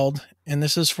called, and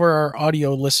this is for our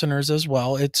audio listeners as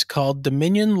well, it's called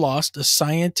Dominion Lost, A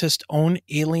Scientist's Own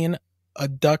Alien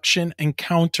Abduction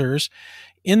Encounters.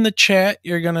 In the chat,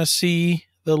 you're going to see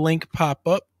the link pop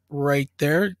up right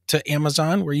there to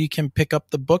Amazon where you can pick up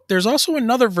the book. There's also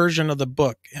another version of the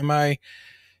book. Am I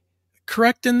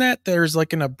correct in that? There's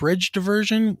like an abridged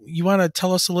version. You want to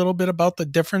tell us a little bit about the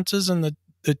differences in the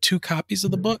two copies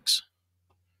of the books?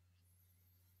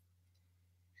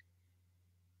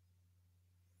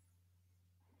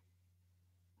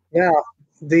 Yeah,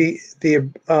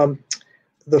 the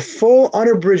full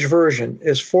unabridged version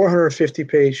is 450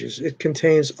 pages. It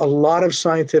contains a lot of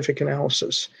scientific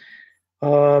analysis.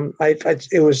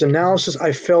 It was analysis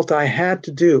I felt I had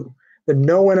to do that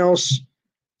no one else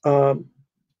in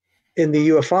the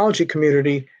ufology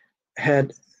community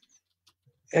had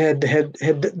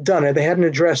done it. They hadn't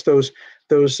addressed those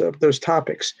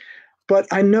topics. But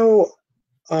I know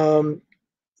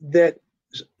that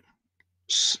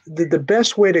the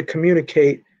best way to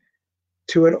communicate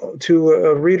to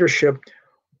a readership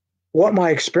what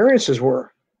my experiences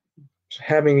were,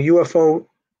 having a UFO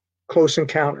close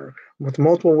encounter with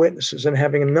multiple witnesses and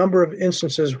having a number of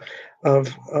instances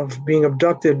of being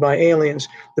abducted by aliens,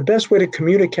 the best way to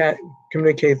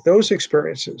communicate those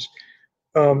experiences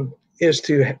is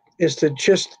to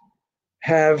just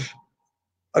have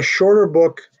a shorter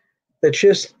book that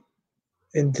just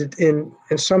in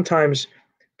sometimes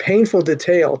painful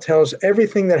detail tells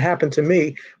everything that happened to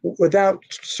me without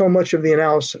so much of the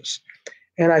analysis.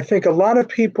 And I think a lot of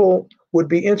people would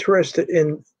be interested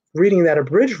in reading that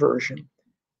abridged version.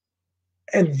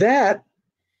 And that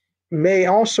may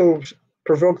also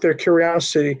provoke their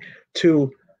curiosity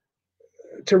to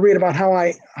read about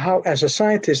how as a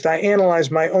scientist I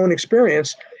analyze my own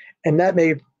experience, and that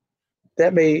may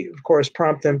of course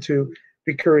prompt them to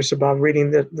be curious about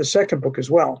reading the second book as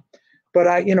well. But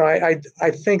I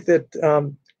think that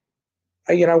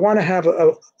I want to have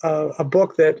a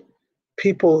book that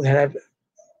people that have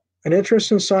an interest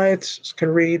in science can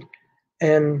read,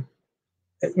 and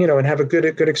and have a good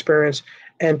experience,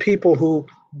 and people who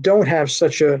don't have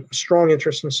such a strong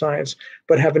interest in science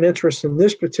but have an interest in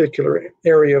this particular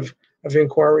area of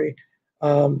inquiry,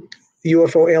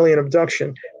 UFO alien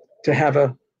abduction, to have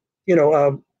a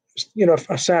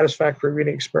satisfactory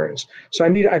reading experience. So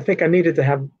I think I needed to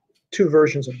have two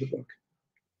versions of the book.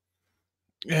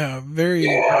 Yeah, very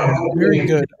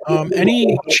good.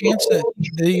 Any chance that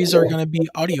these are going to be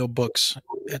audiobooks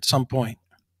at some point?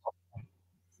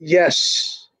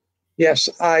 Yes.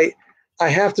 I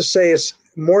have to say it's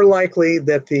more likely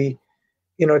that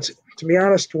it's, to be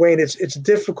honest, Wayne, it's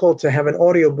difficult to have an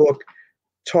audiobook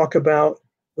talk about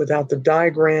without the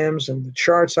diagrams and the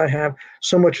charts I have,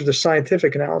 so much of the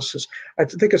scientific analysis. I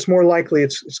think it's more likely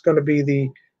it's going to be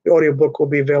the audiobook will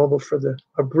be available for the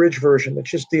abridged version that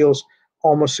just deals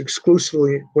almost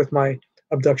exclusively with my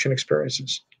abduction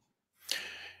experiences.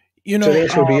 So the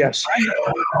answer would be yes.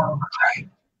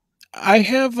 I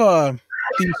have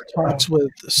these talks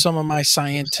with some of my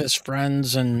scientist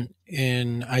friends, and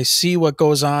I see what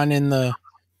goes on in the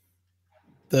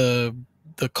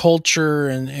culture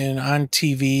and on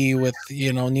TV with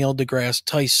Neil deGrasse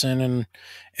Tyson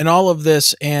and all of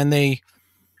this, and they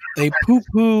they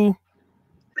poo-poo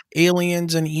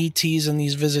aliens and ETs and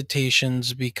these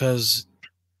visitations because,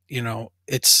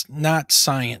 it's not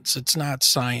science. It's not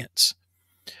science.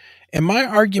 And my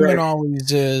argument Right.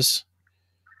 always is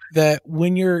that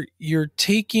when you're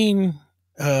taking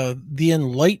the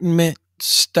enlightenment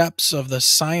steps of the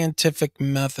scientific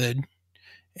method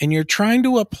and you're trying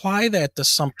to apply that to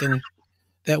something,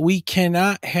 that we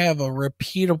cannot have a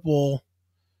repeatable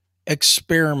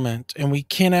experiment and we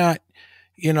cannot,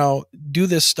 do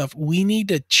this stuff. We need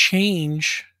to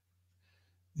change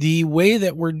the way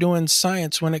that we're doing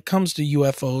science when it comes to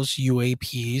UFOs,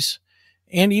 UAPs,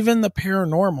 and even the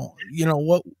paranormal.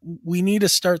 What we need to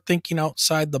start thinking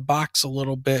outside the box a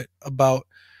little bit about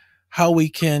how we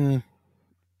can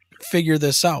figure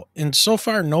this out. And so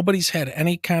far, nobody's had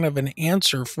any kind of an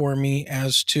answer for me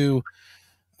as to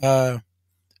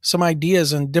some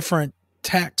ideas and different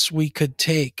tacks we could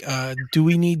take. Do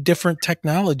we need different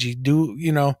technology?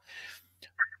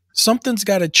 Something's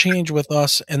got to change with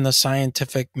us and the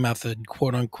scientific method,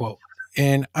 quote unquote.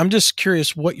 And I'm just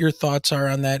curious what your thoughts are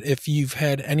on that. If you've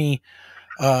had any,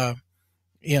 you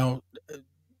know,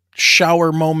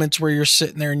 shower moments where you're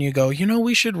sitting there and you go,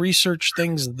 we should research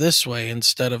things this way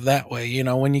instead of that way.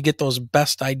 When you get those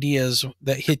best ideas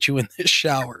that hit you in the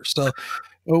shower. So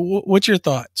what's your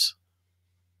thoughts?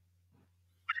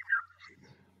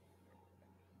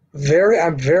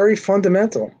 I'm very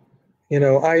fundamental.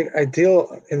 I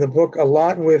deal in the book a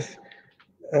lot with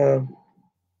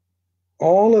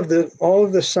all of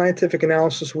the scientific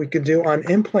analysis we could do on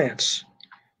implants,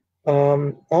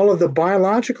 all of the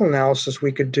biological analysis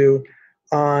we could do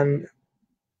on,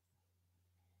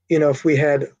 if we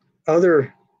had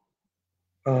other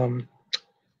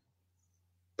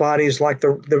bodies like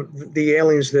the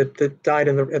aliens that died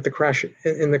in the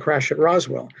crash at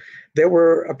Roswell, that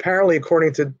were apparently,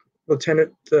 according to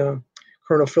Lieutenant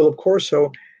Colonel Philip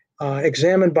Corso,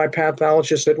 examined by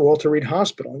pathologists at Walter Reed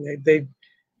Hospital.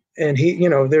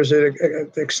 There's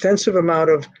an extensive amount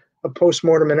of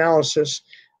post-mortem analysis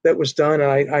that was done,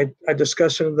 and I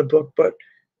discuss it in the book. But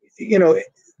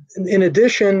in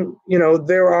addition,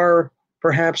 there are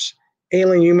perhaps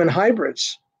alien-human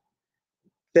hybrids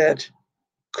that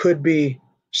could be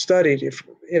studied if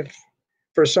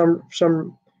for some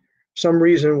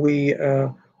reason we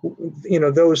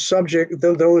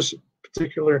those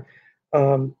particular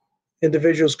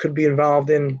individuals could be involved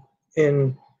in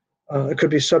it could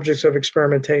be subjects of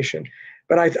experimentation.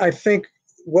 But I think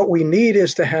what we need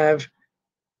is to have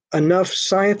enough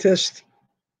scientists,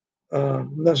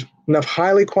 enough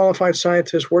highly qualified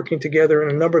scientists working together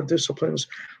in a number of disciplines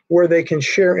where they can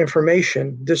share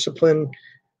information, discipline,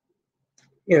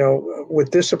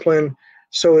 with discipline.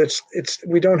 So it's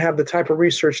we don't have the type of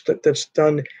research that's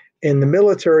done in the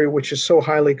military, which is so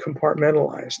highly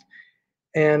compartmentalized.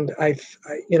 And I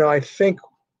think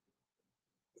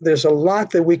there's a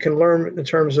lot that we can learn in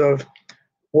terms of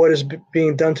what is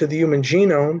being done to the human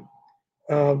genome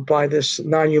by this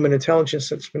non-human intelligence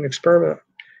that's been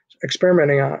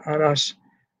experimenting on us,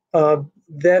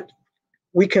 that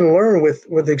we can learn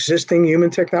with existing human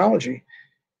technology.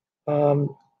 And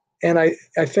I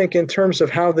think in terms of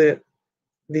how the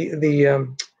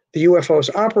UFOs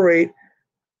operate,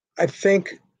 I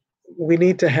think we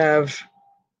need to have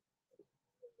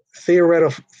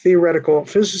theoretical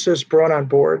physicists brought on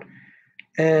board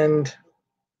and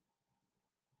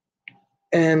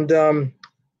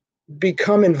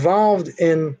become involved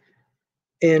in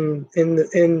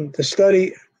the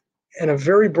study in a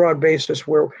very broad basis,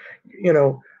 where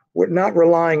we're not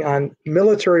relying on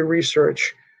military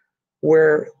research,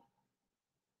 where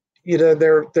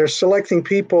they're selecting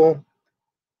people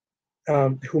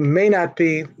who may not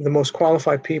be the most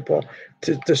qualified people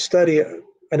to study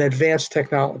an advanced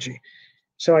technology.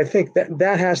 So I think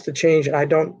that has to change, and I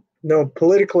don't know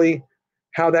politically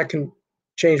how that can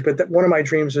change. But one of my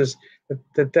dreams is I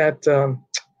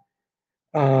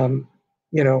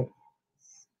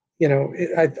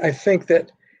think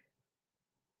that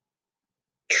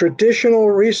traditional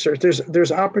research,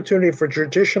 there's opportunity for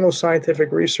traditional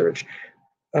scientific research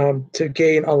to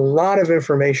gain a lot of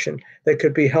information that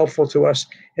could be helpful to us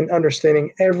in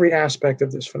understanding every aspect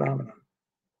of this phenomenon.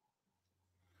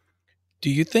 Do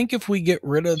you think if we get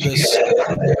rid of this,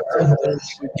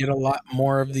 we get a lot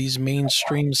more of these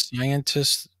mainstream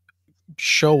scientists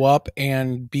show up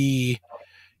and be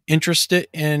interested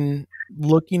in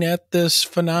looking at this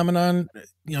phenomenon,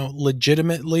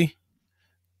 legitimately?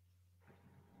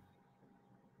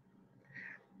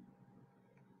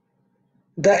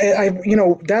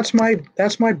 That's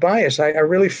my bias. I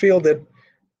really feel that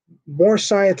more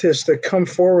scientists that come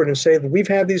forward and say that we've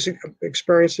had these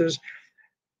experiences,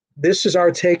 this is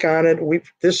our take on it.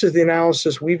 This is the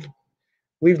analysis we've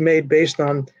made based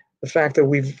on the fact that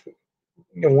we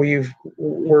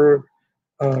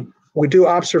do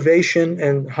observation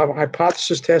and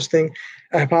hypothesis testing,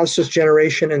 hypothesis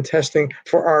generation and testing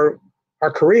for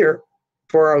our career,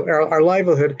 for our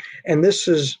livelihood, and this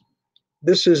is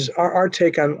our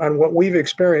take on what we've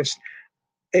experienced.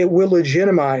 It will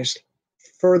legitimize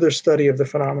further study of the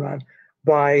phenomenon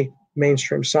by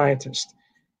mainstream scientists.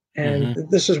 And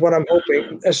this is what I'm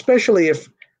hoping, especially if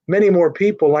many more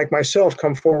people like myself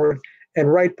come forward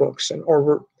and write books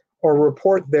or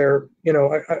report their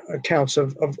accounts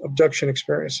of abduction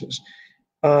experiences.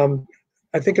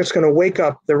 I think it's going to wake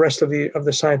up the rest of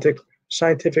the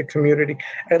scientific community,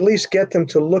 at least get them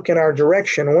to look in our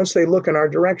direction. And once they look in our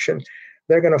direction,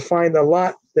 they're going to find a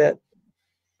lot that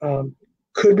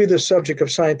could be the subject of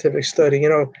scientific study.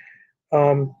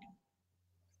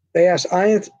 They asked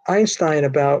Einstein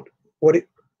about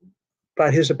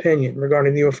his opinion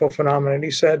regarding the UFO phenomenon. And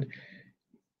he said,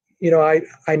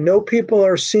 I know people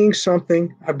are seeing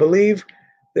something. I believe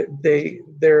that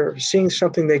they're seeing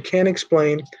something they can't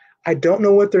explain. I don't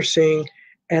know what they're seeing,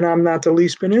 and I'm not the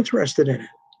least bit interested in it.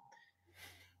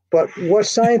 But what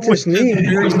scientists need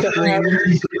is to have,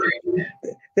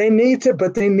 they need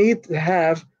to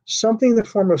have something in the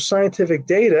form of scientific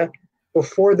data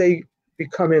before they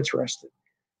become interested.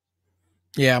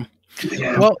 Yeah.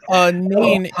 Well,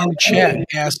 Nane in chat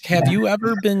asked, have you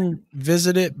ever been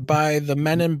visited by the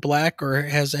Men in Black, or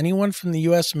has anyone from the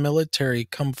U.S. military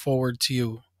come forward to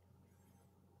you?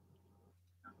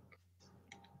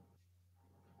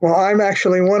 Well, I'm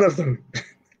actually one of them.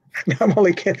 I'm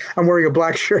wearing a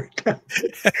black shirt.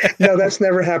 No, that's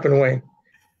never happened, Wayne.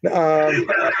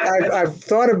 I've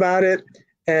thought about it,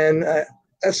 and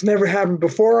that's never happened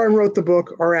before I wrote the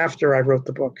book or after I wrote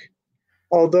the book.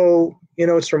 Although,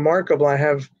 it's remarkable. I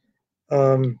have,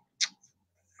 I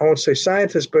won't say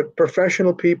scientists, but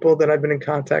professional people that I've been in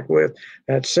contact with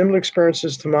that had similar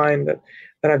experiences to mine that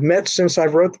I've met since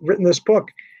I've written this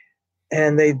book.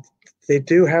 And they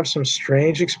do have some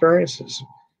strange experiences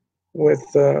with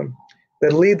that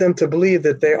lead them to believe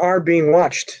that they are being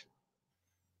watched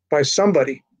by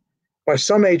somebody, by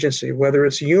some agency, whether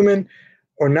it's human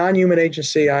or non-human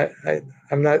agency. I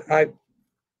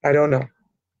don't know.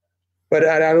 But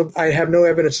I have no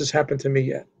evidence this happened to me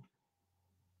yet.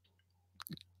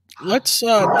 Let's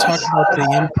talk about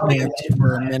the implants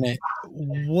for a minute.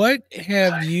 What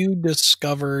have you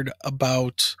discovered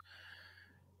about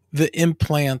the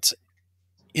implants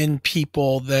in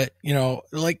people that,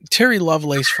 like Terry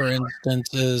Lovelace, for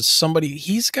instance, is somebody,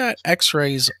 he's got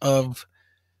x-rays of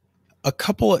a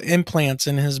couple of implants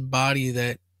in his body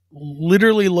that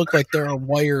literally look like there are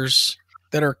wires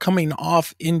that are coming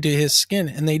off into his skin,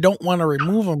 and they don't want to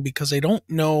remove them because they don't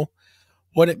know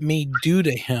what it may do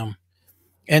to him.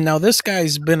 And now this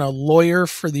guy's been a lawyer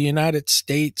for the United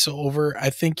States over,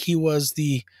 I think he was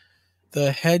the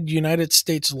head United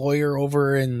States lawyer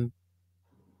over in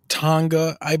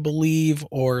Tonga, I believe,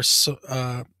 or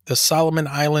the Solomon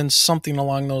Islands, something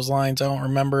along those lines. I don't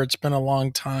remember. It's been a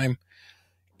long time.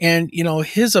 And,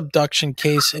 his abduction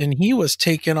case, and he was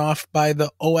taken off by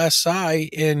the OSI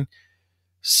and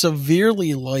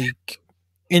severely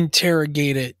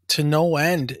interrogated to no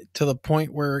end, to the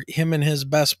point where him and his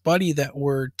best buddy that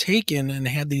were taken and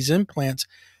had these implants,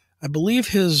 I believe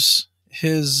his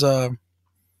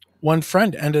one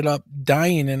friend ended up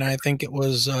dying, and I think it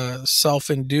was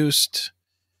self-induced.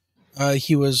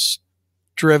 He was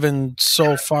driven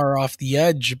so far off the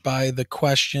edge by the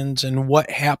questions and what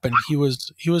happened. He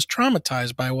was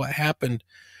traumatized by what happened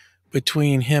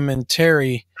between him and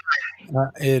Terry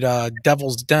at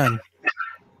Devil's Den.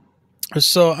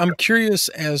 So I'm curious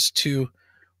as to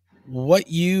what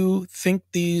you think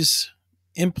these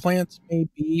implants may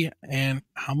be, and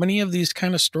how many of these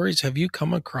kind of stories have you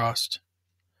come across?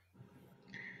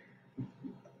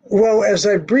 Well, as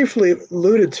I briefly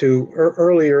alluded to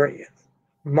earlier,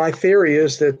 my theory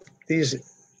is that these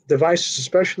devices,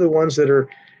 especially ones that are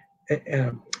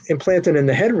implanted in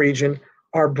the head region,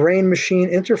 are brain-machine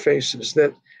interfaces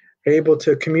that are able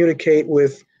to communicate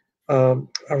with a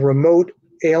remote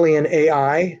alien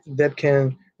AI that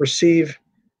can receive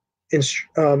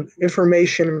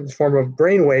information in the form of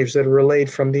brain waves that are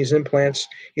relayed from these implants,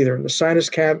 either in the sinus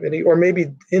cavity or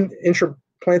maybe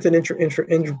implanted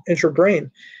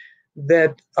intrabrain,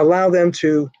 that allow them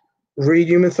to read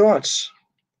human thoughts,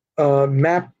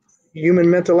 map human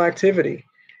mental activity,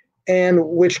 and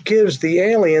which gives the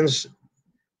aliens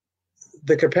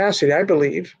the capacity, I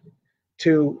believe,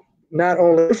 to not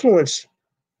only influence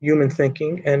human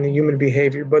thinking and human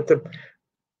behavior, but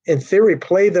in theory,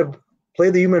 play the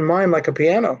human mind like a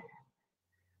piano.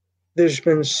 there's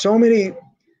been so many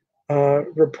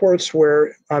reports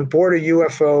where on board a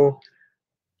UFO,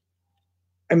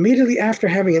 immediately after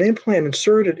having an implant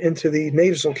inserted into the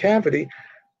nasal cavity,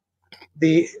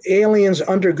 the aliens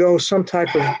undergo some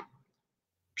type of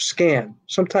scan,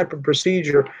 some type of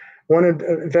procedure. One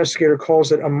investigator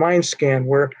calls it a mind scan,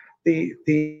 where the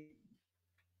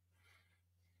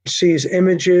sees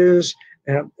images,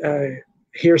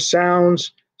 hears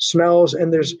sounds, smells,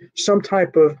 and there's some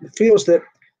type of feels that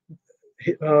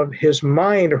his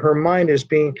mind or her mind is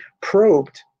being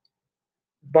probed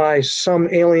by some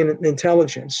alien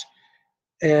intelligence.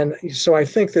 And so I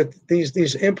think that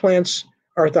these implants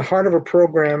are at the heart of a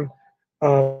program.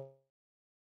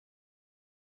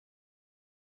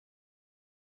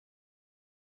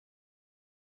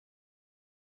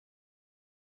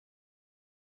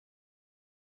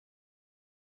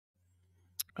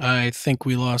 I think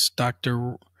we lost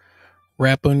Dr.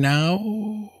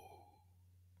 Rapuano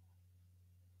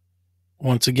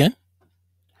once again.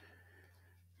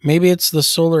 Maybe it's the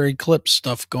solar eclipse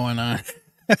stuff going on.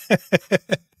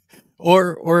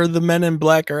 or the men in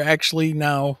black are actually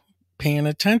now paying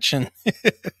attention.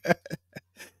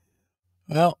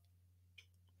 Well,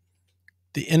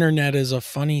 the internet is a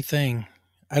funny thing.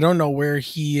 I don't know where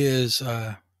he is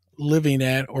living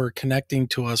at or connecting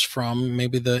to us from.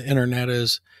 Maybe the internet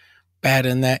is bad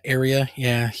in that area.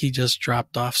 Yeah, he just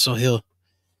dropped off, so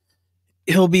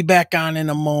he'll be back on in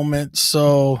a moment.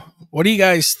 So, what do you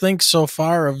guys think so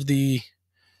far of the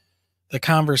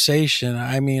conversation?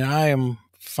 I mean, I am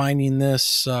finding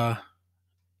this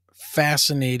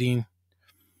fascinating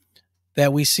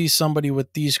that we see somebody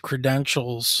with these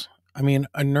credentials. I mean,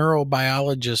 a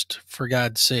neurobiologist, for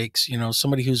God's sakes,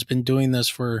 somebody who's been doing this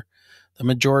for the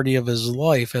majority of his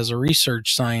life as a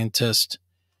research scientist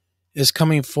is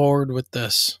coming forward with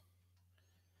this.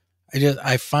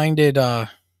 I find it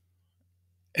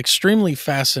extremely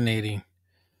fascinating.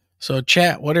 So,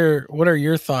 chat, what are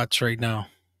your thoughts right now?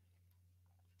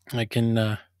 I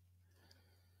can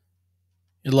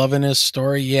you're loving his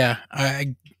story? Yeah,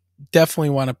 I definitely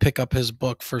want to pick up his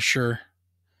book for sure.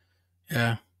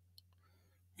 Yeah.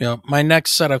 My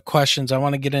next set of questions, I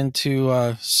want to get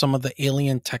into some of the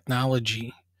alien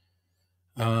technology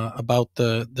about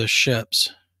the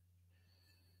ships.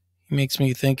 He makes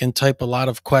me think and type a lot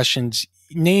of questions.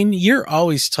 Nane, you're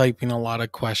always typing a lot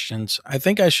of questions. I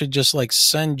think I should just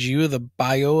send you the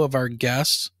bio of our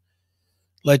guests,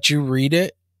 let you read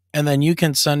it, and then you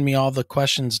can send me all the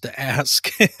questions to ask.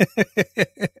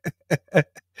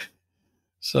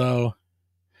 So,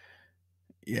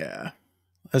 yeah.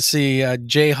 Let's see.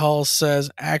 Jay Hall says,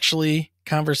 actually,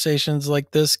 conversations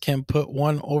like this can put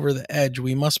one over the edge.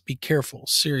 We must be careful.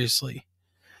 Seriously.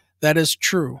 That is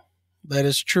true. That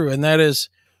is true. And that is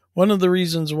one of the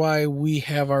reasons why we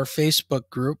have our Facebook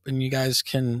group, and you guys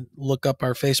can look up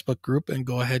our Facebook group and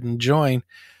go ahead and join.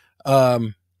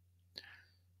 I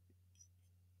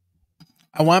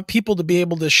want people to be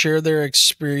able to share their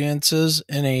experiences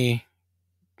in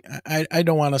I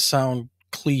don't want to sound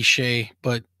cliche,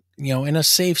 but in a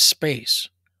safe space,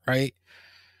 right?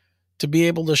 To be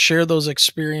able to share those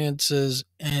experiences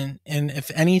and if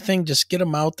anything, just get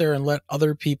them out there and let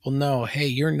other people know, hey,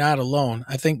 you're not alone.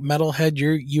 I think Metalhead,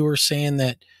 you were saying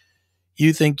that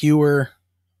you think you were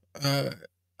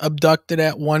abducted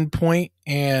at one point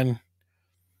and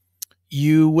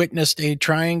you witnessed a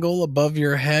triangle above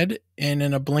your head, and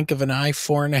in a blink of an eye,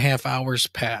 4.5 hours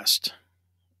passed.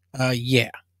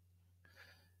 Yeah.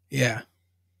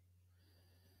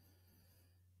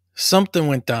 Something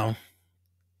went down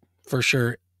for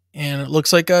sure. And it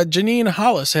looks like Janine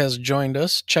Hollis has joined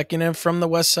us, checking in from the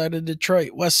west side of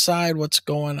Detroit. West side, what's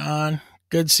going on?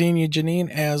 Good seeing you, Janine,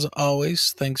 as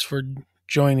always. Thanks for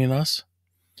joining us.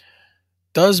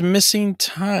 Does missing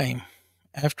time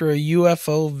after a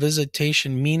UFO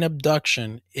visitation mean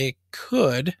abduction? It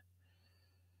could.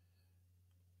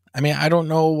 I mean, I don't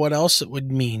know what else it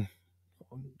would mean.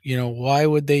 Why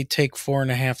would they take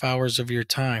 4.5 hours of your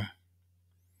time?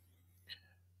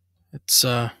 It's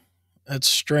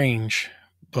strange,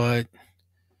 but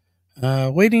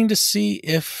waiting to see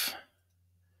if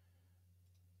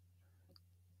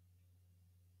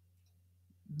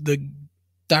the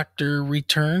doctor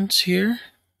returns here.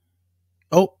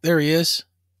 Oh, there he is.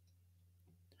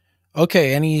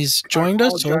 Okay, and he's joined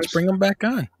us, so let's bring him back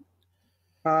on.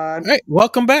 All right,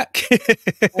 welcome back.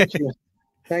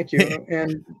 Thank you.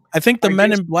 And I think the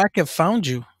men in black have found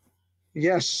you.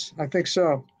 Yes, I think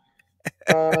so.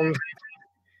 I'll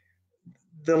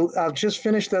just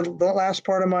finish the last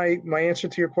part of my answer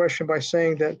to your question by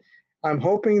saying that I'm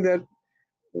hoping that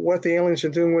what the aliens are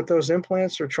doing with those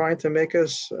implants are trying to make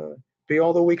us be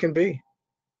all that we can be.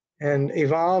 and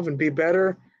evolve and be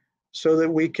better so that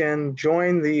we can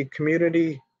join the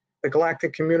community, the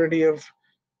galactic community of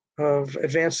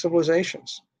advanced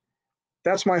civilizations.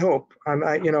 That's my hope.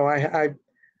 I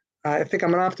think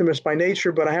I'm an optimist by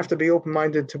nature, but I have to be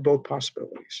open-minded to both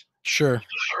possibilities. Sure.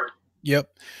 Yep.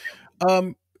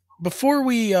 Before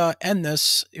we end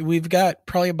this, we've got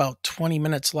probably about 20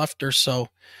 minutes left or so.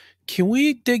 Can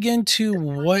we dig into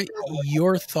what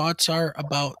your thoughts are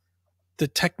about the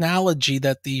technology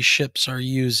that these ships are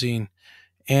using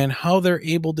and how they're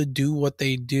able to do what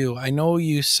they do? I know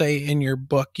you say in your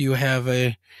book you have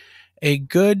a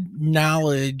good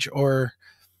knowledge, or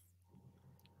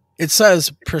it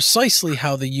says precisely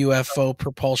how the UFO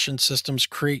propulsion systems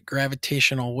create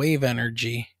gravitational wave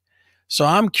energy. So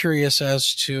I'm curious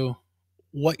as to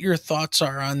what your thoughts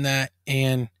are on that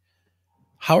and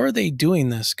how are they doing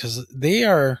this? Because they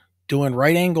are doing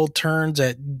right angle turns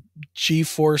at G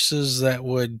forces that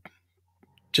would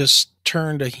just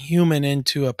turn a human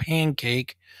into a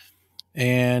pancake.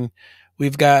 And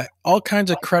we've got all kinds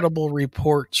of credible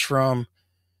reports from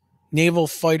naval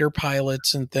fighter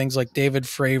pilots and things like David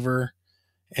Fravor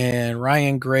and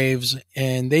Ryan Graves,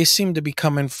 and they seem to be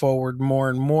coming forward more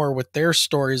and more with their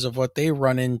stories of what they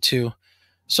run into.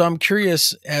 So I'm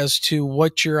curious as to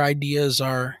what your ideas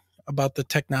are about the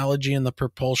technology and the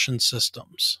propulsion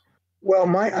systems. Well,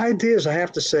 my ideas, I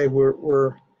have to say,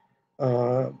 were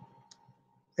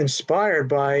inspired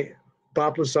by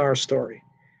Bob Lazar's story.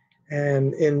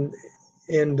 And in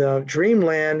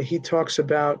Dreamland, he talks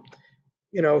about,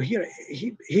 he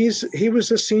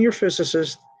was a senior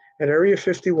physicist at Area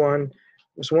 51,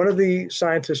 was one of the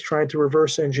scientists trying to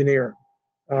reverse engineer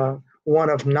one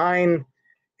of 9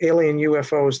 alien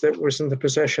UFOs that was in the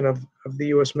possession of the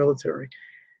U.S. military.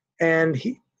 And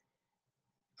he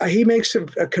makes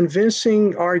a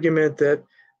convincing argument that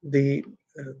the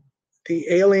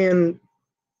alien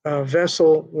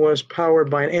vessel was powered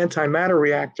by an antimatter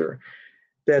reactor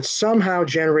that somehow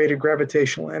generated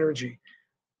gravitational energy.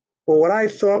 Well, what I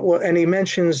thought, and he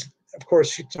mentions, of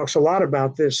course, he talks a lot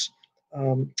about this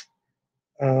element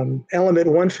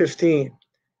 115,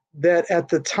 that at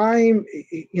the time,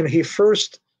 he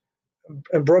first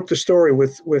broke the story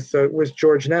with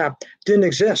George Knapp, didn't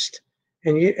exist,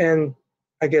 and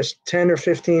I guess 10 or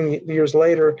 15 years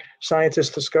later, scientists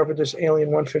discovered this alien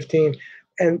 115.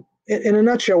 And in a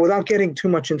nutshell, without getting too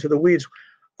much into the weeds,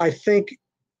 I think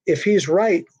if he's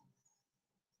right,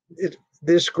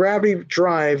 this gravity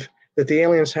drive that the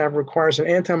aliens have requires an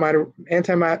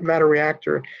antimatter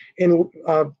reactor in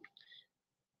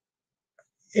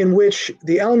which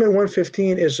the element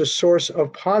 115 is a source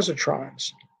of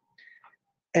positrons.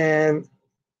 And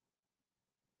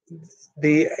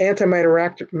the antimatter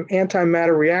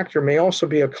reactor may also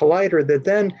be a collider that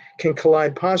then can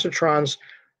collide positrons,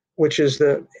 which is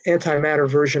the antimatter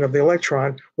version of the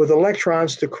electron, with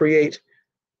electrons to create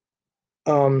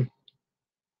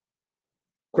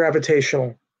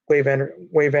gravitational wave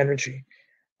energy.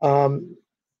 And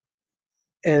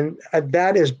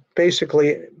that is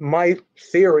basically my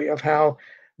theory of how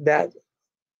that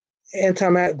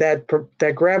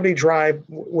that gravity drive,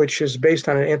 which is based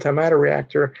on an antimatter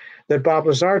reactor that Bob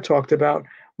Lazar talked about,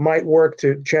 might work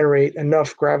to generate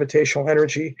enough gravitational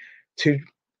energy to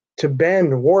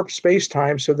bend, warp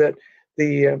space-time so that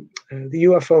the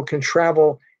UFO can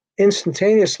travel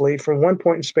instantaneously from one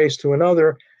point in space to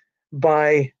another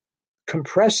by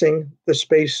compressing the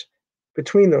space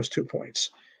between those 2 points.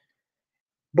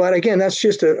 But again, that's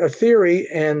just a theory,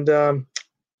 and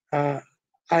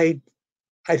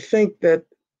I think that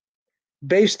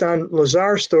based on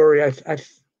Lazar's story, I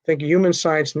think human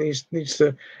science needs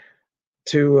to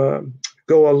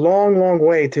go a long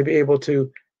way to be able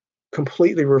to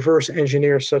completely reverse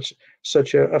engineer such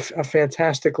a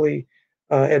fantastically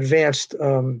advanced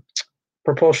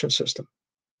propulsion system.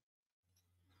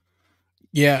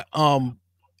 Yeah, I'm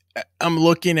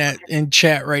looking at in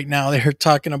chat right now. They're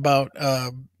talking about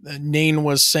Nain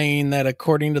was saying that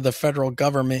according to the federal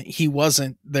government, he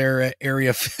wasn't there at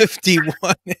Area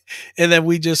 51, and then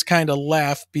we just kind of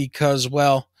laugh because,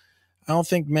 well, I don't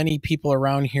think many people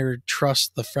around here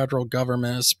trust the federal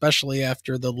government, especially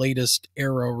after the latest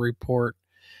Arrow report.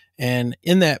 And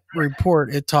in that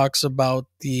report, it talks about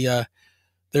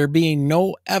there being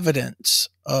no evidence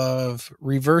of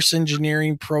reverse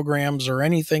engineering programs or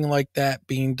anything like that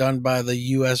being done by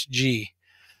the USG.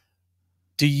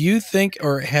 Do you think,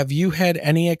 or have you had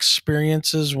any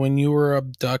experiences when you were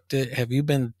abducted? Have you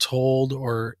been told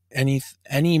or any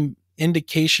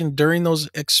indication during those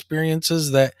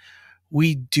experiences that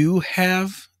we do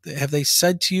have they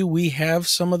said to you, we have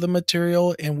some of the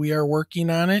material and we are working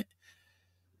on it?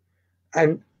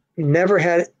 I've never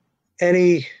had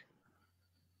any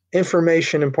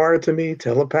information imparted to me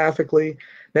telepathically.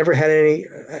 Never had any,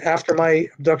 after my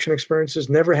abduction experiences,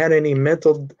 never had any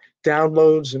mental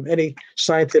downloads of any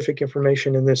scientific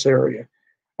information in this area.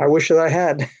 I wish that I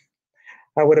had.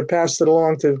 I would have passed it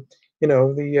along to,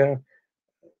 the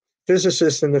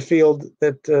physicists in the field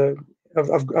that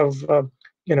of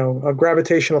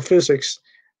gravitational physics,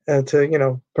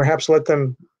 to perhaps let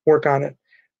them work on it.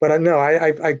 But no,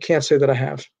 I can't say that I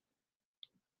have.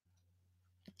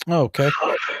 Okay.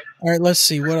 All right, let's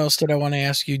see. What else did I want to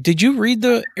ask you? Did you read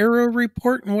the Arrow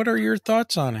report, and what are your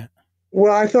thoughts on it?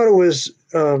 Well, I thought it was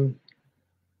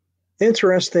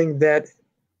interesting that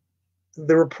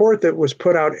the report that was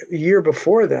put out a year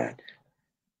before that,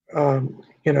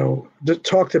 that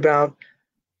talked about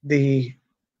the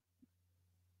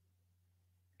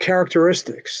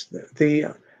characteristics,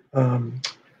 the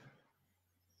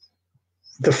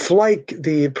flight,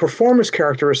 the performance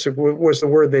characteristic was the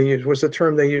word they used, was the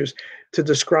term they used to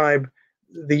describe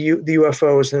the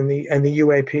UFOs and the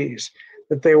UAPs,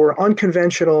 that they were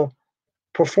unconventional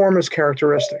performance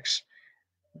characteristics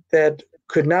that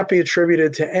could not be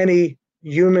attributed to any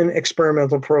human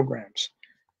experimental programs.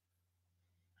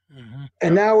 Mm-hmm.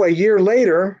 And now a year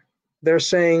later, they're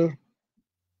saying,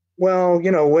 well,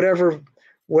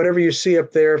 whatever you see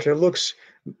up there, if it looks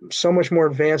so much more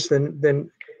advanced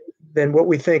than what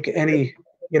we think any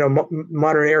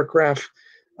modern aircraft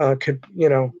could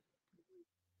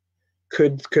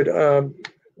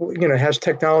has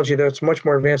technology that's much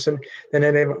more advanced than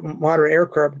any modern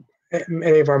aircraft,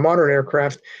 any of our modern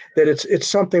aircraft, that it's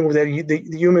something that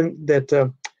the human that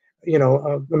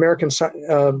American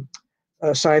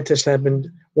scientists have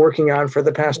been working on for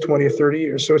the past 20 or 30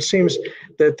 years. So it seems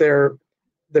that the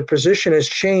position has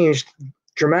changed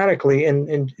dramatically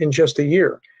in just a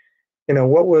year.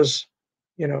 What was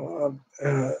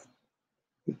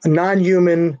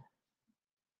non-human,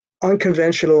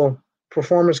 unconventional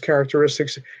performance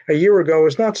characteristics a year ago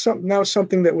is now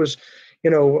something that was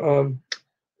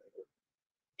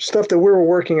stuff that we were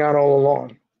working on all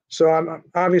along. So I'm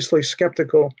obviously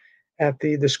skeptical at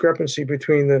the discrepancy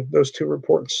between those two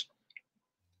reports.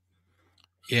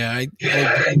 Yeah, I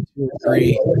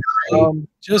agree.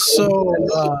 Just so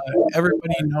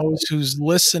everybody knows who's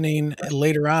listening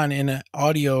later on in an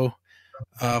audio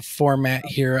format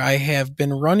here, I have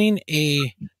been running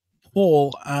a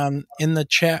poll in the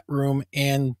chat room,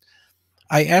 and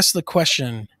I asked the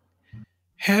question,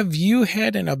 have you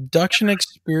had an abduction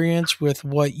experience with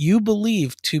what you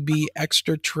believe to be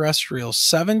extraterrestrial?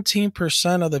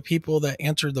 17% of the people that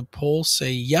answered the poll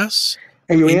say yes.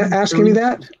 Are you asking me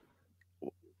that?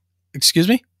 Excuse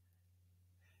me?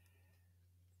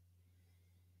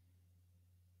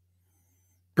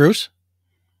 Bruce?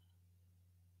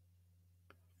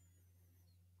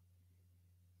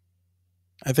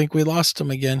 I think we lost him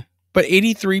again. But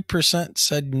 83%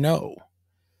 said no.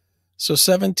 So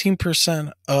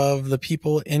 17% of the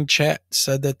people in chat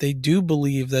said that they do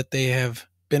believe that they have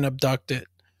been abducted.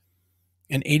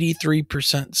 And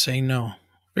 83% say no.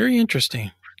 Very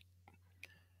interesting.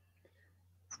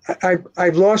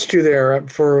 I've lost you there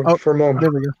for a moment.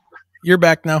 There we go. You're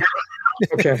back now.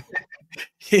 Okay.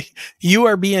 You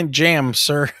are being jammed,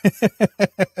 sir.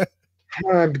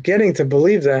 I'm beginning to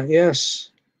believe that, yes.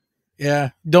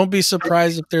 Yeah. Don't be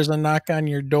surprised if there's a knock on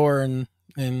your door and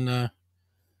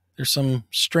there's some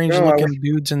strange looking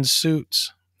dudes in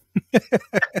suits. I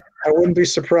wouldn't be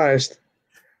surprised.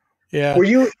 Yeah. Were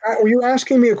you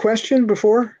asking me a question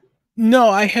before? No,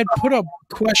 I had put a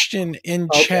question in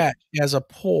chat as a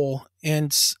poll,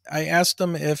 and I asked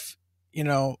them if,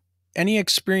 any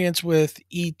experience with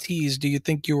ETs, do you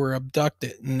think you were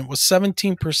abducted? And it was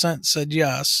 17% said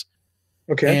yes.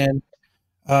 Okay. And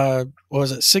what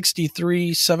was it?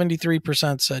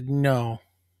 73% said no.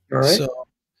 All right. So,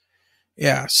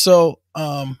 yeah. So,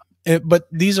 but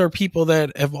these are people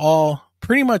that have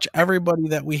pretty much everybody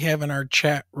that we have in our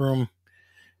chat room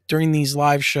during these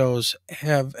live shows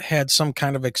have had some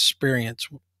kind of experience.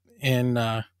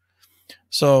 And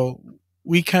so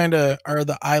we kind of are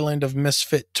the island of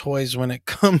misfit toys when it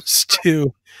comes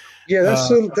to. Yeah,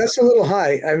 that's a little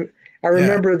high. I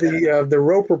remember the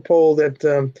Roper poll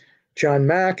that John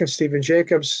Mack and Stephen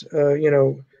Jacobs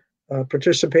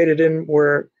participated in,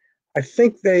 where I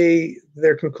think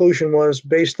their conclusion was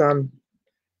based on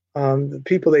the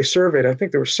people they surveyed. I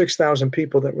think there were 6,000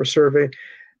 people that were surveyed.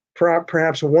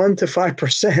 Perhaps 1 to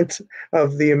 5%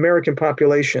 of the American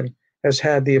population has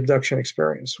had the abduction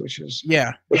experience, which I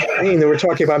mean, we're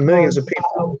talking about millions of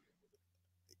people.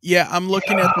 Yeah, I'm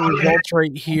looking at the results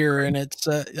right here, and it's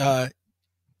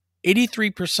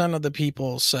 83% of the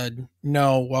people said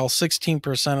no, while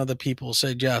 16% of the people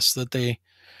said yes, that they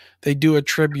they do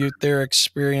attribute their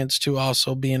experience to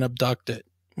also being abducted,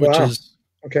 which Wow. is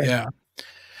Okay. yeah.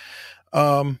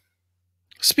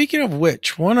 Speaking of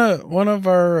which, one of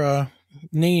our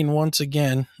Nane, once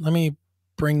again, let me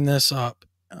bring this up.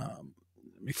 Let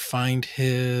me find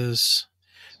his,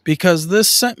 because this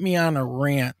sent me on a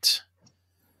rant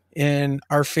in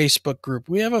our Facebook group.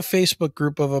 We have a Facebook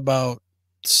group of about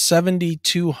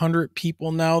 7,200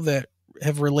 people now that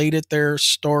have related their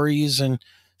stories and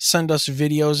send us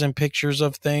videos and pictures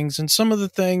of things. And some of the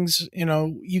things, you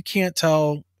know, you can't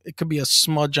tell. It could be a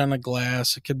smudge on a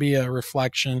glass. It could be a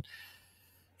reflection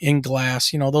in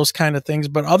glass, you know, those kind of things.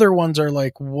 But other ones are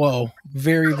like, whoa,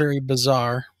 very, very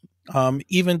bizarre.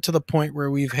 Even to the point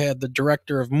where we've had the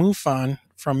director of MUFON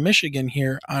from Michigan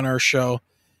here on our show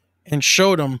and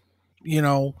showed him, you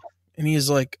know, and he's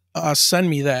like, send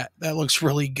me that. That looks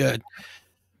really good.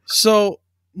 So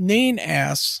Nane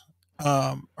asks,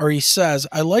 or he says,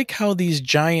 I like how these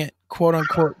giant quote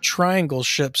unquote triangle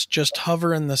ships just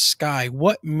hover in the sky.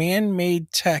 What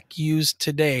man-made tech used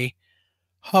today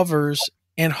hovers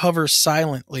and hovers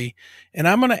silently? And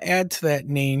I'm going to add to that,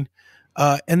 Nane,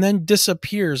 and then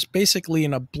disappears basically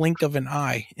in a blink of an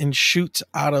eye and shoots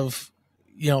out of,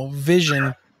 you know,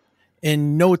 vision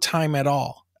in no time at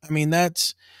all. I mean,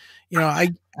 that's, you know,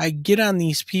 I get on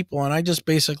these people and I just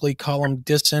basically call them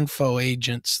disinfo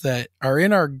agents that are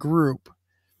in our group,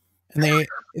 and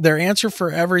their answer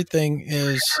for everything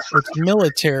is it's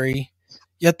military,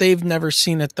 yet they've never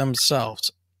seen it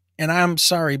themselves. And I'm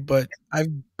sorry, but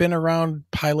I've been around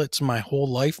pilots my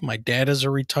whole life. My dad is a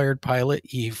retired pilot.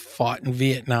 He fought in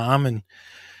Vietnam and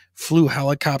flew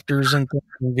helicopters in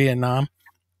Vietnam.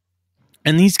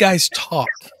 And these guys talk.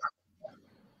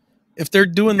 If they're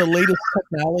doing the latest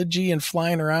technology and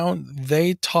flying around,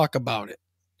 they talk about it.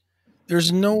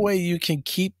 There's no way you can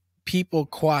keep people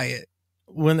quiet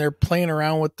when they're playing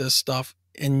around with this stuff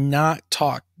and not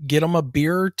talk. Get them a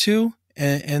beer or two,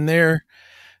 and they're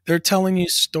telling you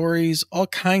stories, all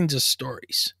kinds of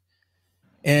stories.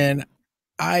 And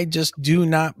I just do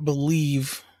not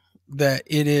believe that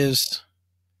it is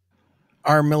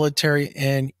our military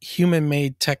and human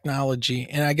made technology.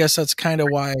 And I guess that's kind of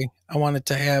why I wanted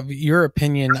to have your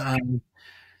opinion on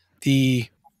the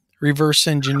reverse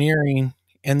engineering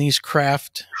and these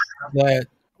craft that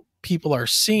people are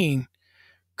seeing.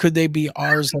 Could they be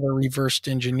ours that are reversed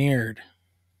engineered?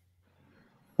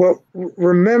 Well,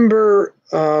 remember,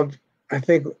 I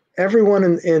think everyone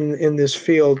in this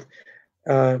field,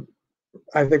 I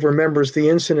think, remembers the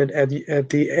incident at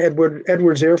the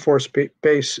Edwards Air Force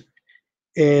Base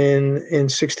in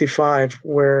 '65,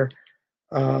 where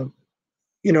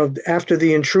you know, after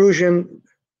the intrusion,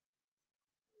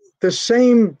 the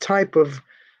same type of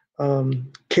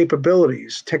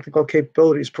capabilities, technical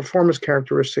capabilities, performance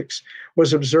characteristics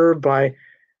was observed by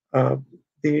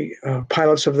the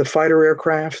pilots of the fighter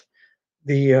aircraft,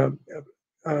 the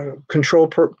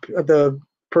the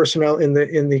personnel in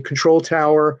the control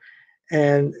tower,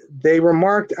 and they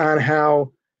remarked on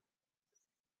how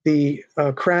the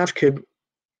craft could,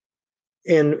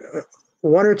 in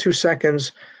 1 or 2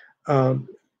 seconds,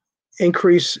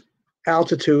 increase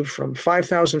altitude from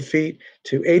 5,000 feet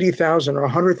to 80,000 or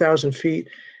 100,000 feet.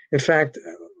 In fact,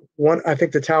 I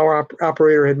think the tower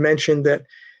operator had mentioned that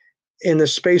in the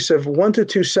space of 1 to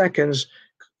 2 seconds,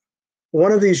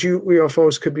 one of these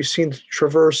UFOs could be seen to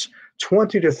traverse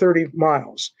 20 to 30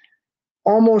 miles,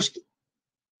 almost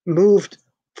moved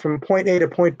from point A to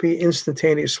point B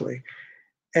instantaneously.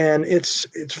 And it's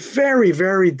very,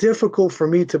 very difficult for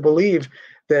me to believe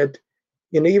that,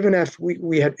 you know, even if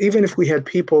we had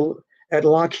people at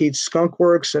Lockheed Skunk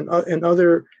Works and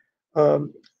other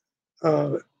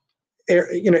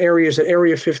areas at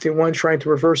Area 51 trying to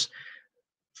reverse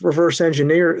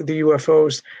engineer the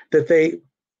UFOs,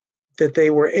 that they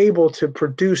were able to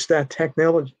produce that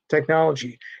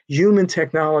technology, human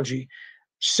technology,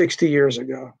 60 years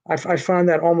ago. I find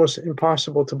that almost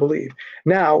impossible to believe.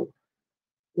 Now,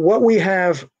 what we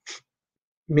have,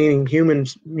 meaning human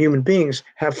beings,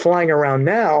 have flying around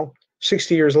now,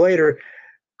 60 years later,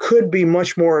 could be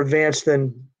much more advanced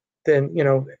than you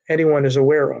know, anyone is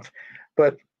aware of,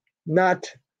 but not,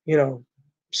 you know,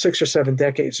 6 or 7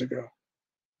 decades ago.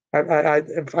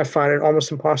 I find it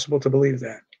almost impossible to believe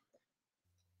that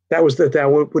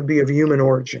would be of human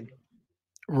origin.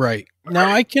 Right.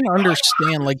 Now I can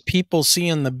understand like people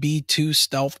seeing the B-2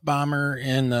 stealth bomber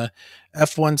and the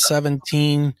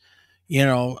F-117, you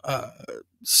know,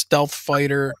 stealth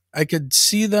fighter. I could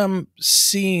see them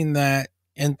seeing that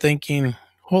and thinking,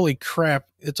 holy crap,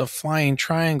 it's a flying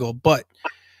triangle, but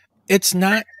it's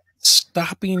not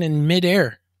stopping in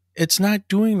midair. It's not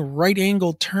doing right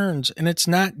angle turns, and it's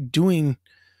not doing,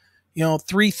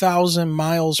 3,000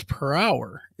 miles per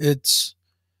hour. It's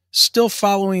still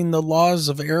following the laws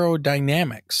of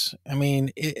aerodynamics. I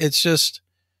mean, it's just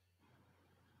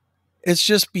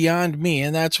beyond me.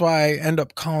 And that's why I end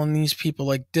up calling these people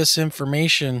like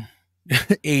disinformation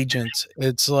agents.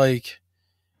 It's like,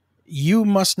 you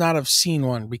must not have seen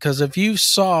one, because if you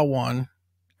saw one,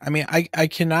 I mean, I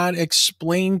cannot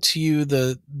explain to you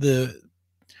the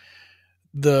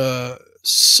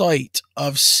sight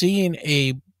of seeing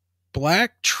a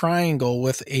black triangle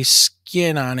with a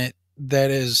skin on it that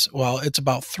is, well, it's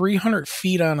about 300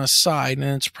 feet on a side,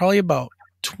 and it's probably about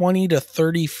 20 to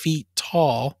 30 feet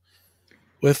tall,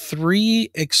 with three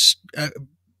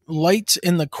lights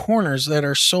in the corners that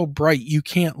are so bright you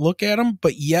can't look at them,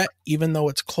 but yet, even though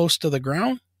it's close to the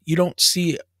ground, you don't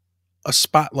see a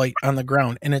spotlight on the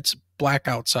ground, and it's black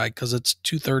outside because it's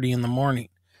 2:30 in the morning.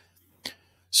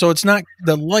 So it's not,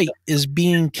 the light is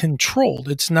being controlled.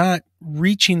 It's not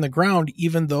reaching the ground,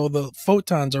 even though the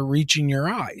photons are reaching your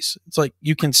eyes. It's like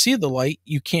you can see the light,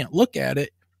 you can't look at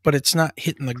it, but it's not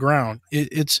hitting the ground.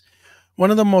 It's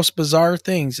one of the most bizarre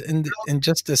things. And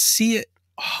just to see it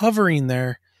hovering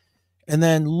there and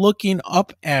then looking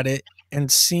up at it and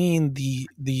seeing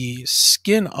the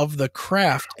skin of the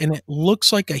craft, and it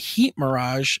looks like a heat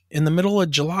mirage in the middle of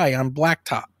July on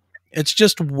blacktop. It's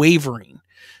just wavering.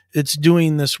 It's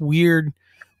doing this weird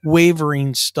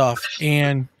wavering stuff,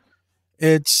 and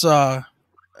it's to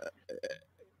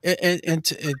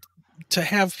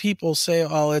have people say,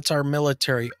 "Oh, it's our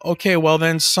military." Okay, well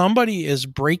then somebody is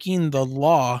breaking the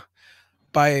law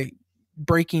by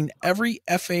breaking every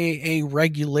FAA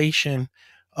regulation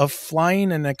of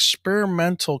flying an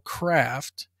experimental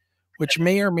craft, which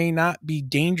may or may not be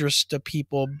dangerous to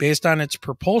people based on its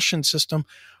propulsion system,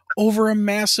 over a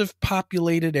massive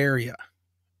populated area.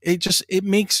 It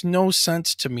makes no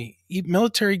sense to me.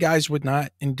 Military guys would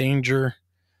not endanger,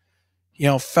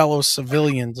 fellow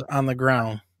civilians on the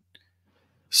ground.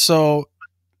 So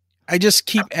I just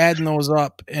keep adding those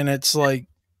up, and it's like,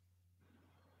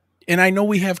 and I know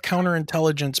we have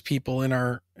counterintelligence people in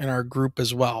our group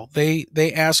as well.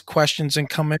 They ask questions and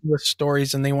come in with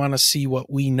stories, and they want to see what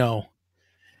we know.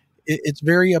 It's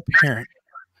very apparent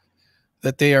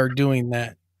that they are doing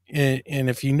that. And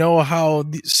if you know how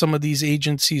some of these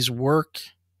agencies work,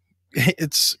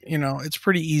 it's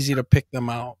pretty easy to pick them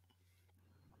out.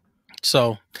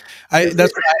 So that's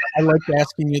why I like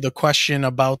asking you the question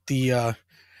about the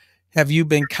have you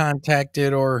been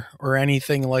contacted or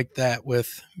anything like that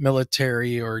with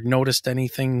military, or noticed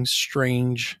anything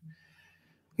strange?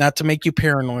 Not to make you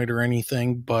paranoid or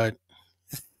anything, but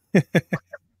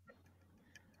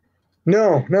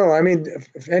No. I mean,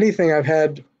 if anything,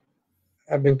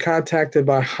 I've been contacted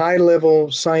by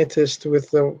high-level scientists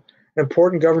with the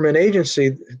important government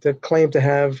agency that claimed to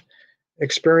have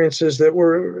experiences that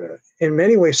were in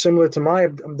many ways similar to my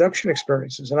abduction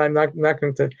experiences. And I'm not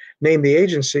going to name the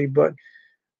agency, but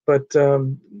it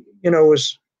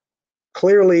was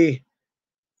clearly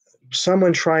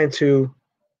someone trying to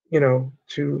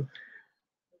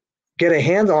get a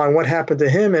handle on what happened to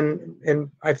him, and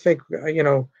I think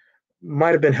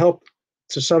might have been helped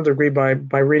to some degree by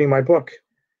reading my book.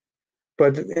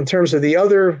 But in terms of the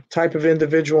other type of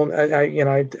individual,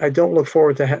 I don't look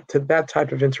forward to that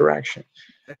type of interaction.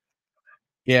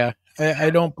 Yeah, I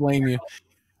don't blame you.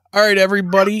 All right,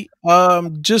 everybody.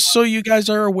 Just so you guys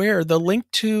are aware, the link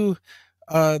to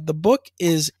the book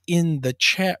is in the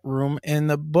chat room, and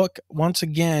the book, once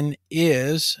again,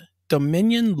 is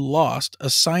Dominion Lost: A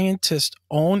Scientist's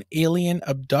Own Alien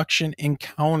Abduction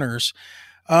Encounters.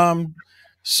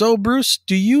 So, Bruce,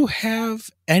 do you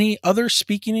have any other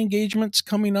speaking engagements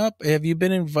coming up? Have you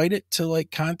been invited to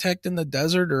like Contact in the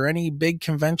Desert or any big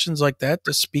conventions like that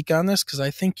to speak on this? Because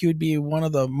I think you would be one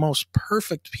of the most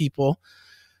perfect people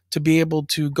to be able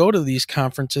to go to these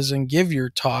conferences and give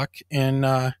your talk and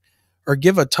or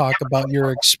give a talk about your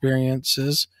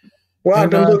experiences. Well, and, I've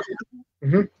been looking.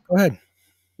 Go ahead.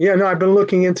 Yeah, no, I've been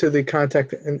looking into the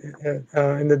Contact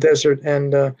in the Desert,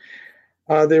 and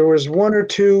there was one or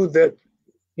two that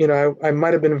I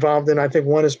might have been involved in. I think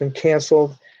one has been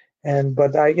canceled,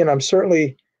 but I'm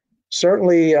certainly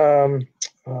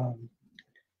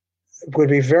would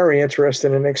be very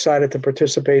interested and excited to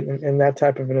participate in that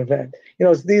type of an event.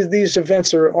 These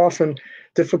events are often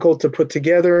difficult to put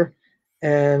together,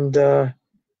 and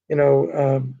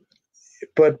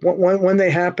but when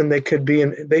they happen, they could be,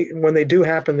 when they do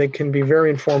happen, they can be very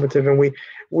informative. And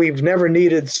we've never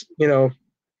needed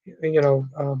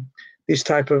these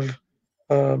type of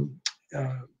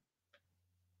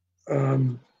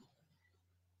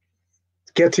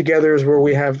get-togethers where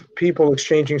we have people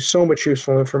exchanging so much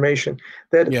useful information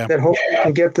that hopefully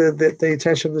can get the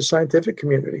attention of the scientific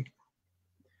community.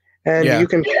 And you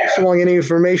can pass along any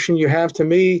information you have to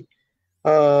me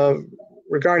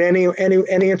regarding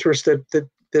any interest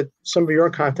that some of your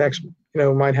contacts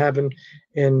might have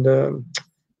in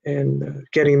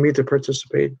getting me to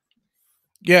participate.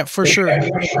 Yeah, for sure.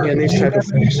 And these type of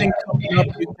things. Anything coming up,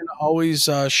 you can always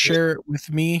share it with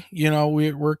me.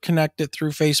 We're connected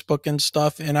through Facebook and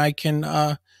stuff, and I can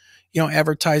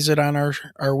advertise it on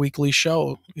our weekly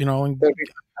show. And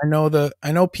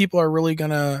I know people are really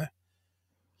gonna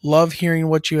love hearing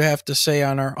what you have to say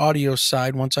on our audio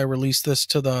side once I release this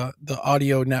to the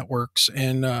audio networks,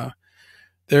 and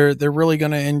they're really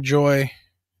gonna enjoy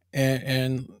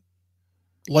and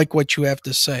like what you have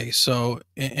to say. So,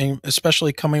 and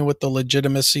especially coming with the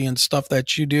legitimacy and stuff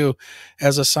that you do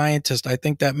as a scientist, I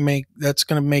think that's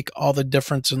going to make all the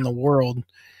difference in the world.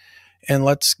 And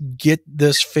let's get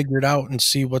this figured out and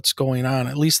see what's going on,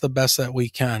 at least the best that we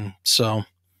can. So,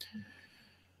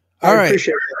 all right.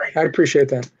 I appreciate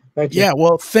that. Thank you. Yeah,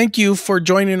 well, thank you for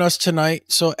joining us tonight.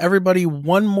 So everybody,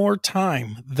 one more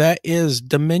time, that is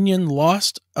Dominion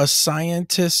Lost, a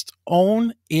scientist's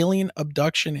own alien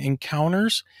abduction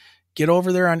encounters. Get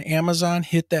over there on Amazon,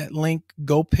 hit that link,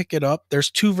 go pick it up. There's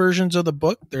 2 versions of the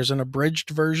book. There's an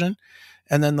abridged version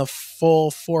and then the full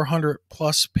 400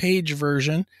 plus page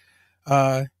version.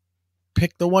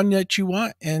 Pick the one that you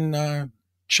want and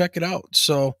check it out.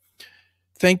 So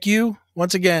thank you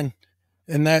once again.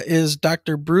 And that is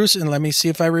Dr. Bruce. And let me see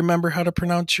if I remember how to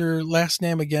pronounce your last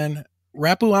name again.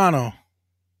 Rapuano.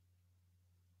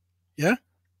 Yeah?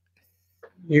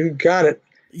 You got it.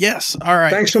 Yes. All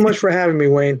right. Thanks so much for having me,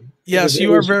 Wayne. Yes,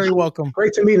 you are very welcome.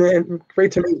 Great to meet you.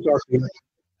 Great to meet you.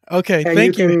 Okay, and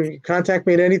thank you. You can contact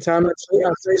me at any time on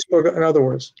Facebook and other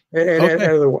words. And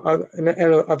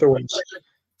other ways.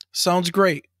 Sounds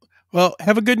great. Well,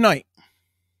 have a good night.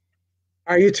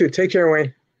 All right, you too. Take care,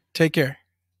 Wayne. Take care.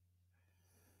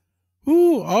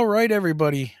 Ooh, all right,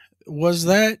 everybody. Was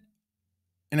that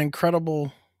an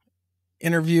incredible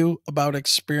interview about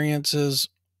experiences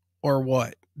or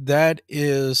what? That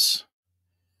is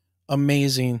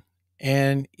amazing.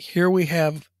 And here we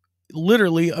have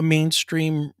literally a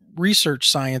mainstream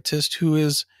research scientist who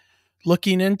is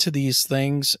looking into these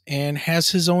things and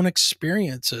has his own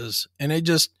experiences. And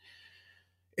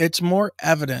it's more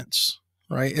evidence,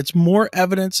 right? It's more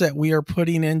evidence that we are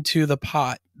putting into the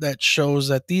pot that shows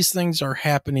that these things are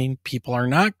happening. People are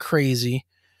not crazy.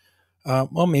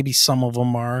 Well, maybe some of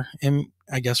them are. And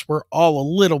I guess we're all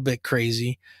a little bit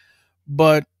crazy,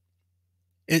 but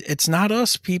it's not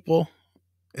us, people.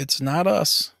 It's not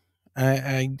us.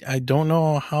 I don't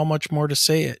know how much more to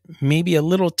say it. Maybe a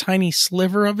little tiny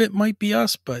sliver of it might be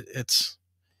us, but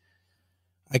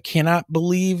I cannot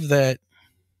believe that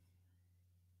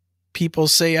people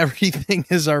say everything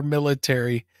is our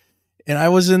military. And I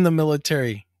was in the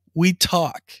military. We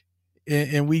talk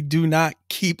and we do not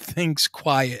keep things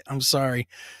quiet. I'm sorry.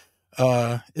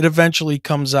 It eventually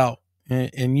comes out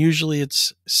and usually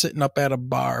it's sitting up at a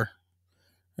bar,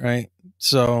 right?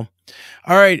 So,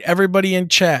 all right, everybody in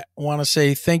chat, I want to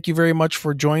say thank you very much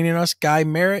for joining us. Guy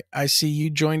Merritt, I see you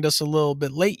joined us a little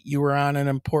bit late. You were on an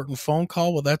important phone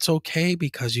call. Well, that's okay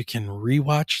because you can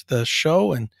rewatch the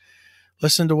show and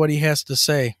listen to what he has to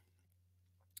say.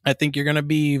 I think you're going to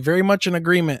be very much in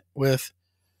agreement with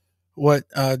what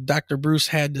Dr. Bruce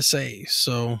had to say.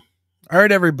 So, all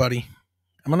right, everybody,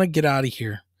 I'm going to get out of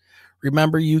here.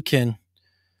 Remember, you can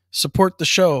support the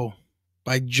show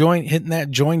by hitting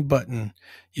that join button.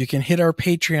 You can hit our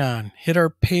Patreon, hit our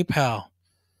PayPal,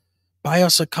 buy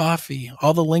us a coffee.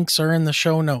 All the links are in the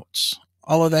show notes,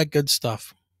 all of that good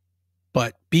stuff.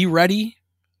 But be ready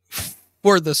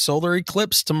for the solar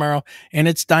eclipse tomorrow. And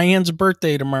it's Diane's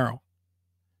birthday tomorrow.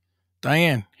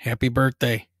 Diane, happy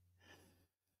birthday.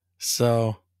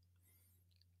 So,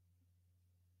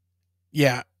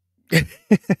 yeah.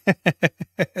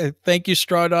 Thank you,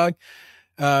 Straw Dog.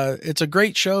 It's a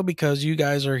great show because you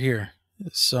guys are here.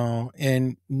 So,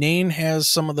 and Nain has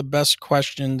some of the best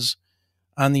questions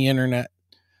on the internet.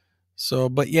 So,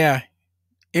 but yeah,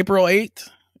 April 8th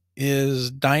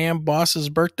is Diane Boss's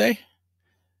birthday.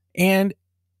 And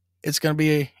it's going to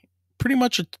be pretty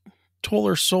much a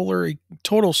total solar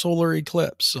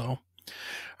eclipse. So,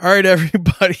 all right,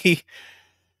 everybody.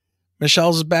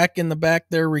 Michelle's back in the back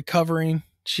there recovering.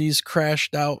 She's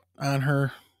crashed out on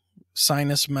her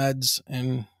sinus meds.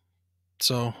 And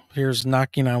so here's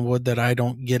knocking on wood that I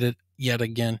don't get it yet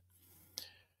again.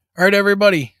 All right,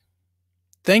 everybody.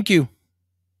 Thank you.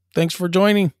 Thanks for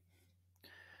joining.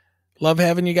 Love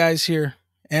having you guys here.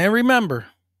 And remember,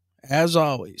 as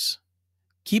always,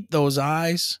 keep those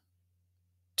eyes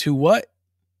to what?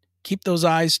 Keep those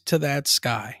eyes to that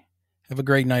sky. Have a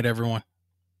great night, everyone.